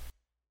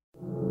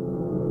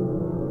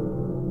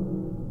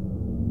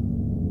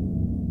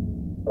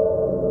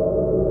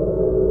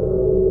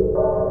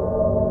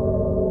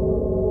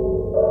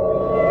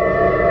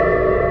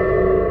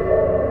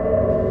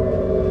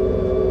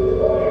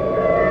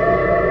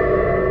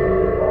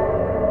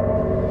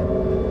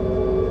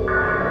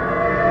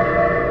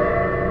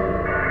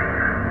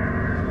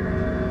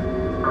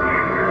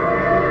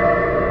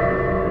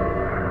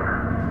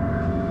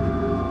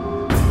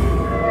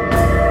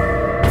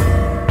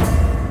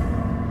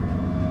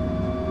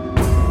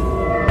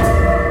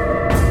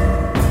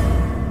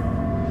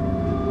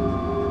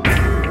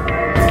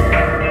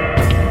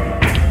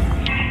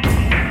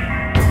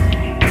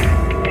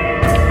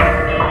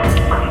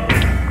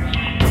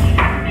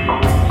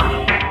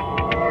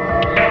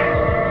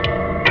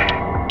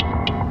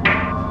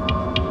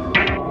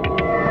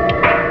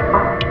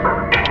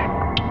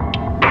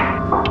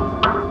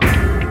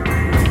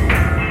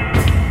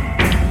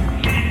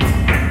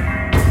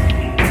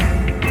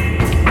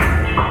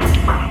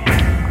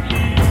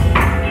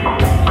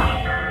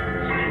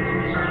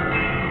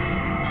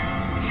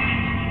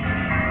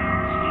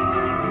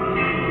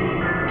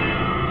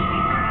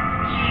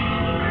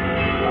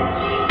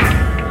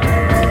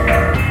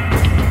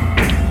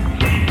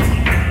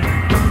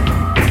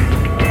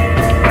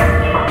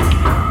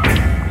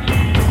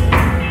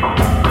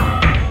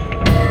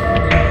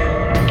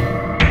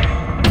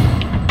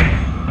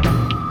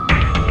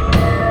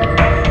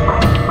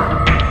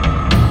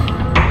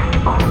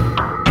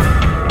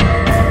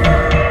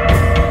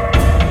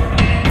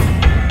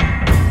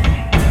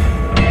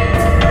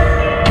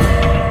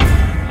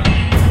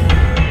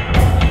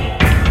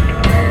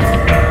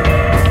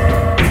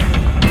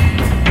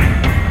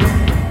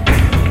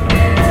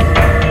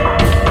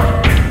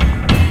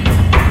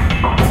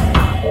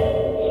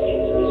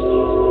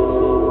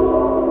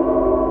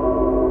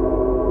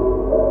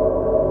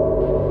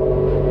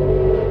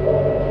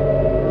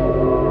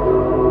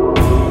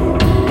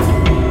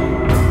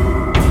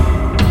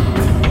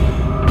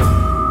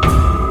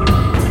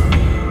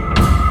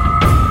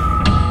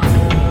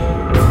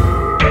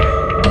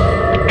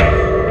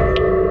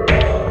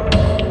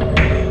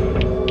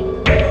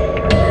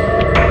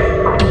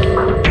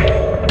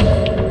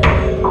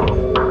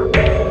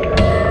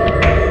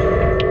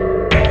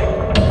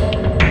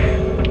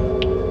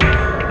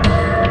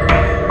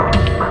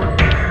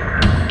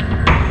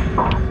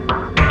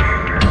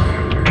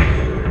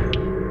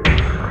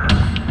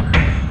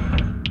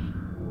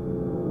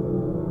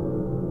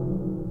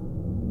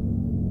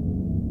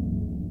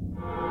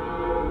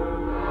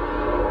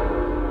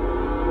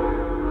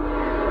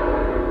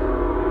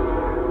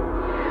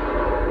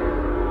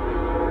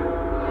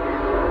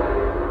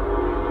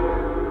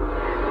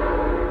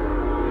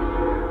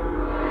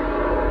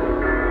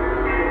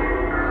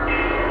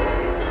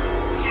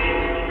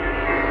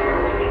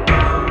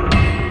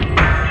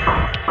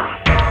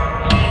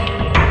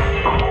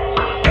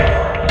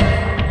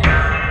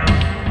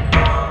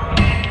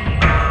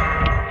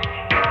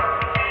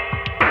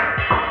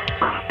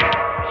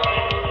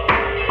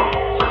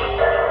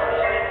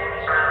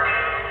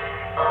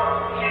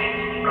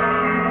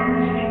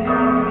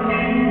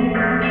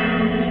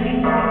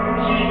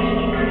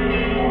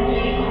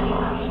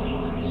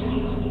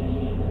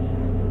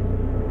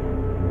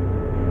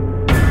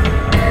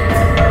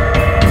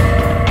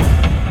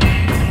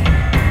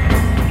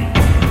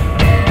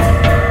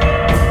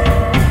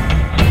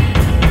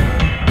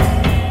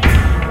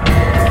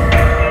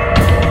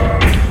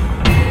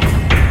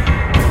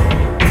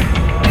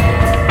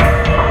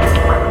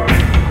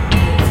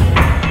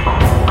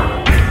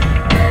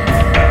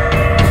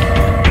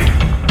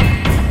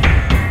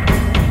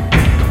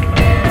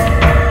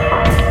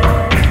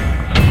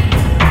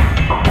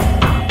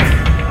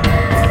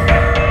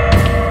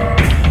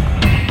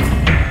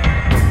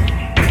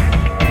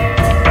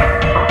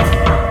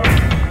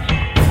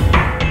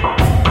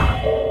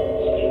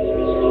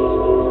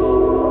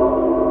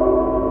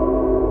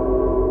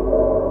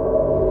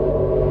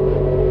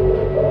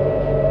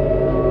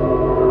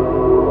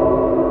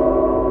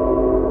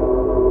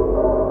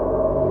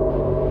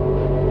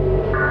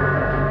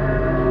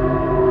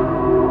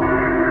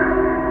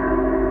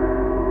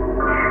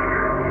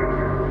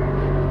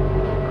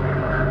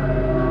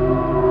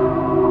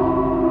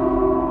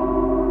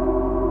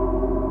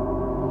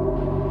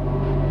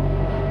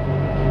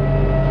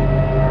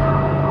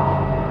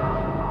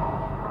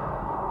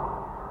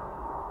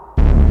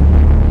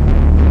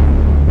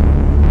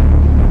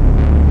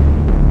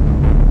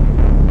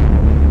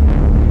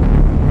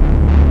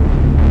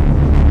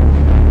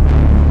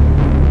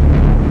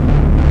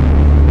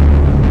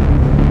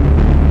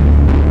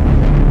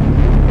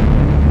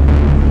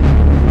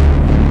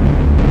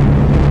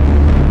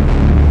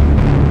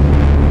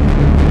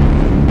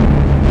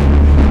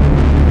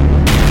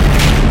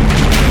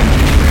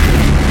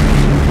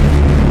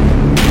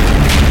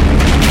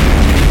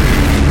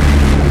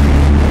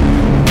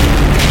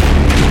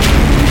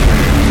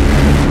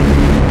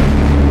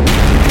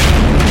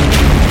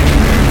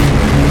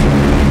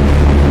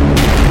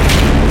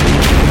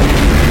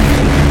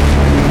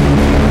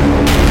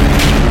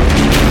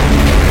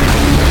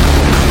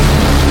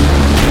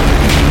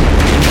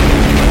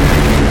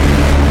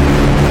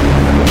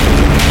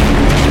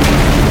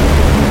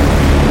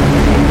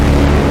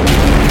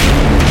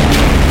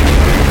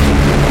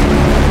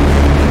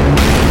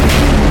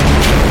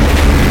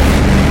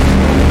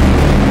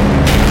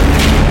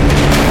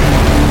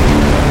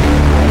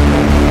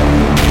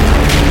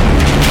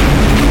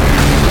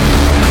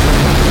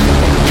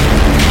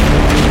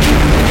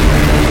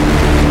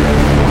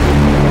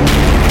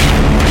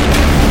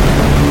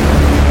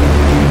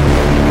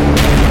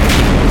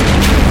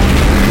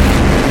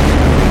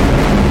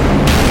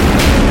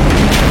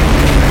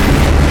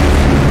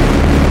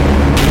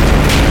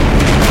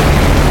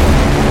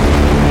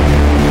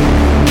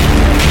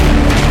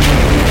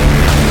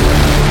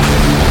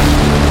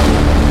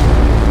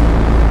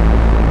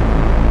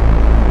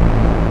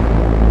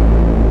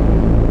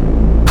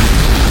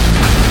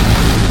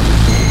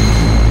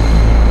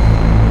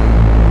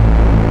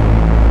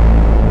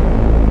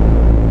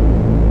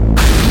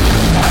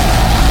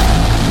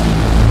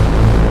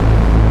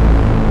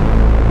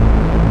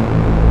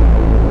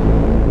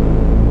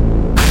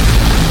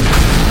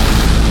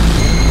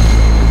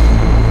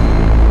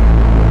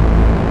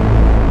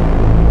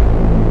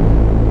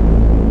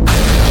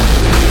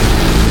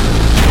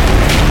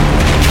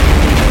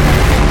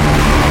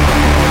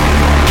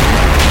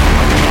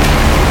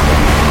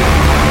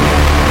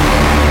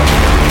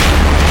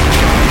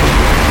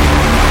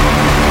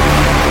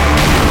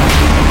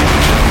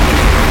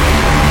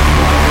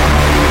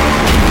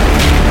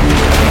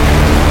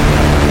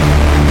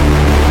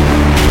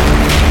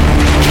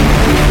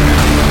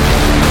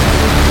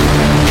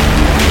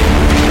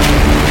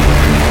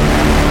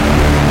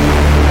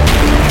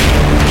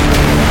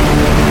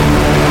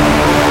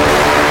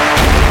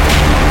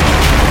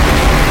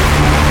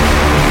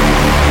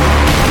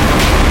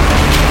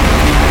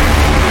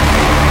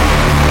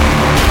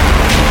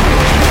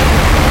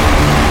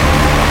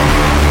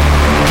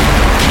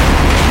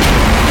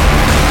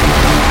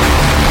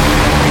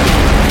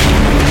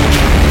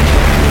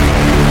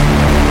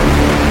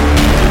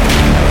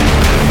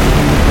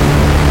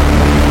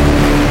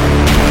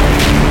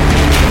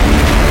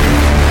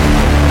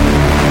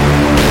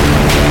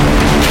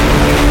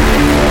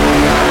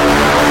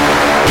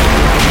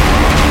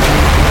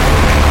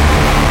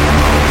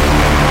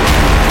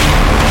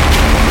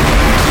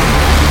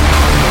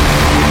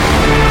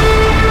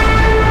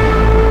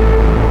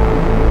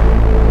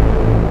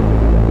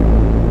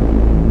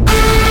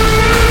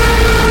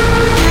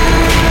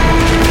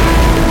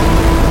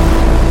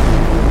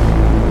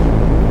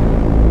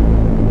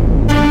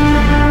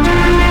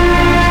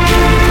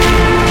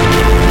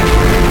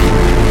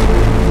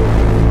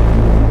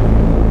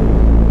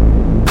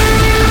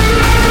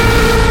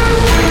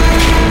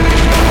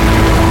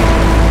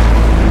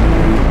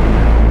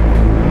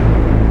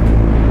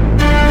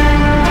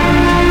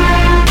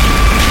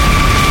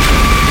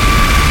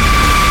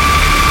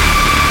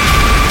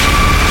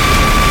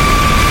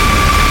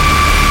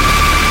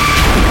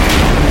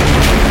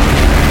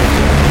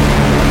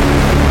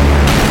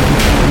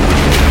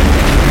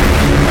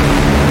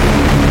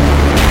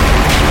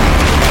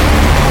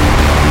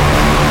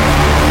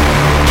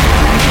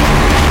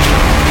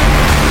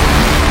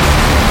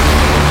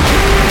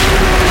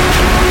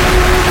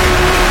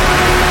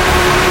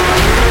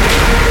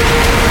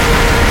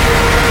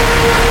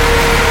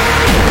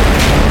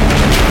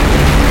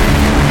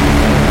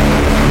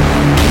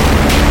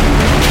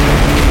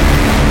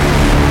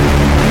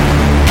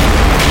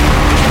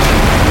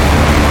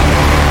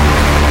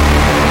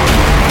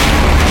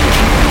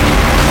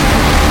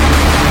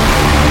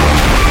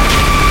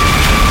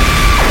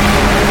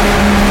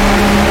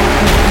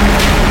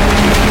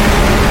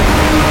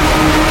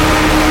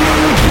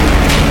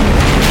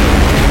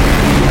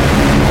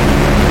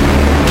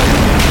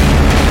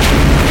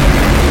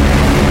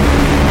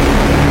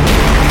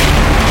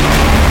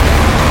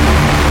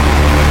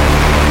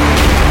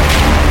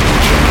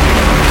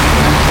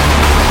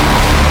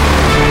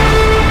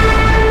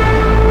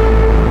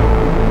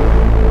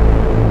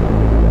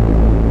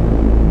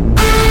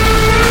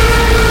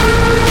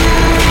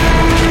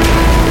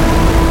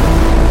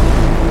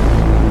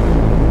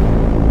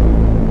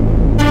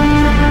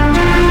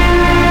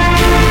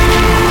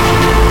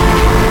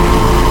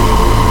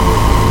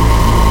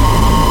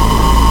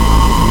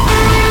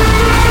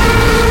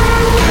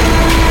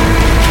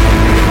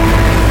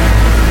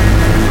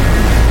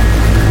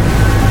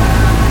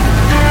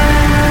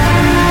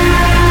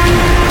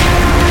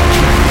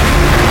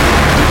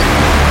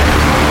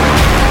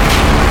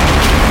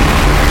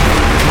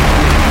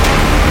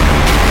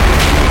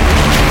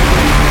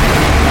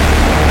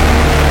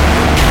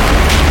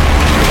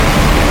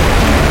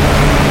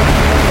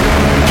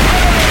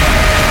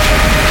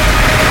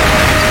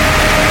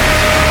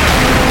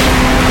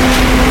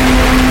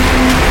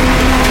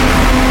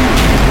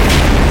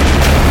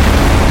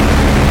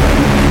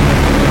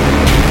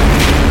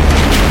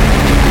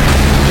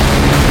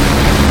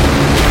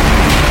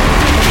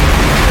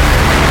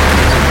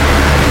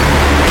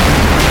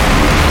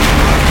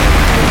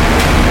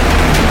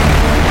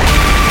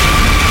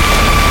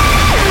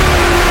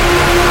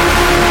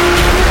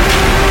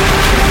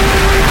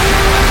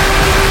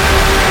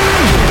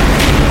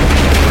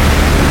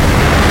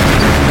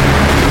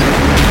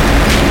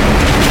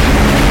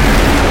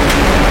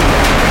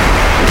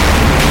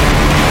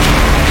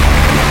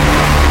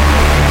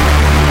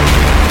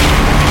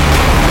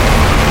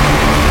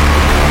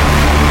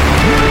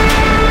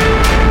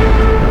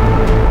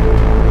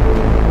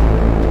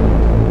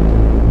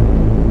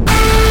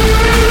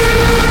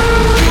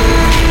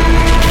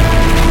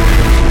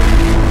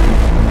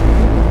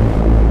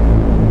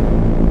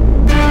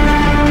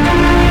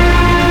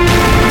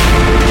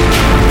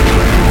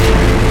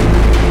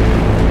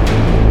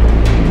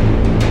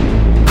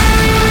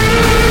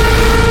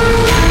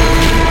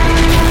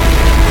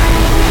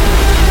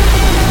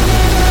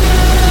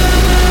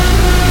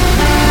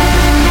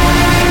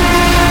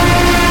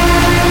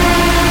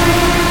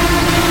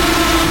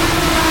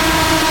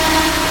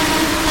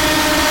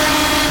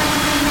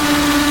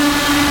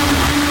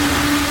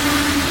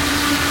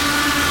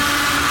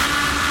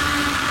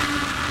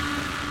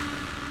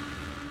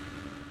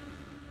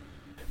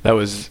 That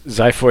was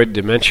Xiphoid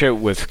Dementia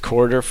with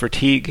Corridor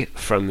Fatigue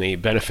from the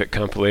benefit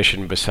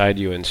compilation Beside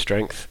You in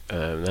Strength.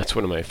 That's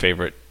one of my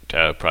favorite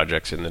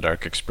projects in the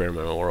dark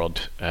experimental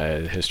world.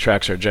 His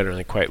tracks are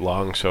generally quite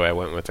long, so I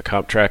went with the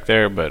comp track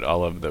there, but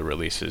all of the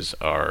releases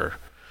are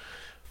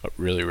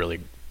really,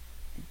 really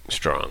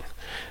strong.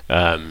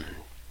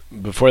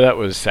 Before that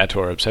was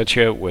Sator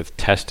Absentia with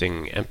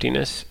Testing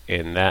Emptiness,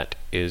 and that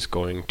is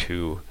going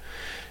to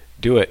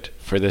do it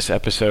for this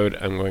episode.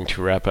 I'm going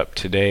to wrap up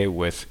today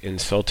with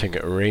Insulting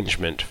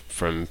Arrangement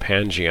from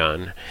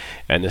Pangaion,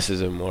 and this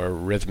is a more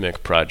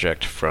rhythmic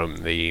project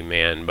from the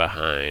man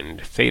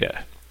behind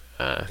Theta.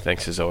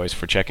 Thanks as always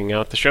for checking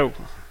out the show.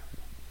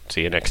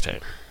 See you next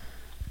time.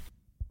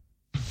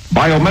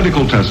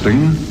 Biomedical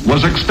testing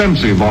was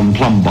extensive on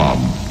Plumb Bob.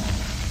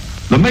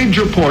 The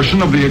major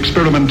portion of the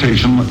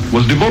experimentation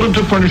was devoted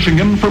to furnishing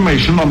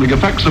information on the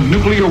effects of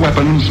nuclear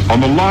weapons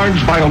on the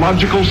large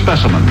biological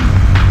specimen,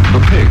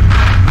 the pig.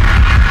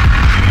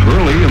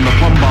 Early in the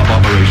Plumb Bob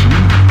operation,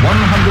 135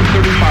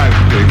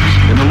 pigs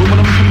in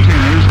aluminum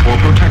containers for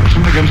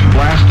protection against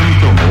blast and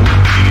thermal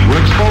were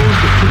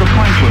exposed to the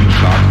Franklin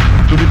shot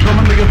to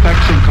determine the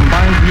effects of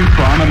combined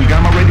neutron and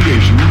gamma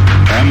radiation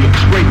and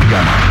straight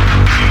gamma.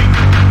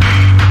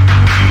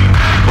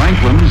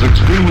 Franklin's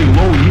extremely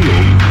low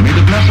yield made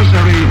it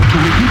necessary to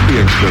repeat the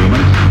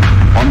experiment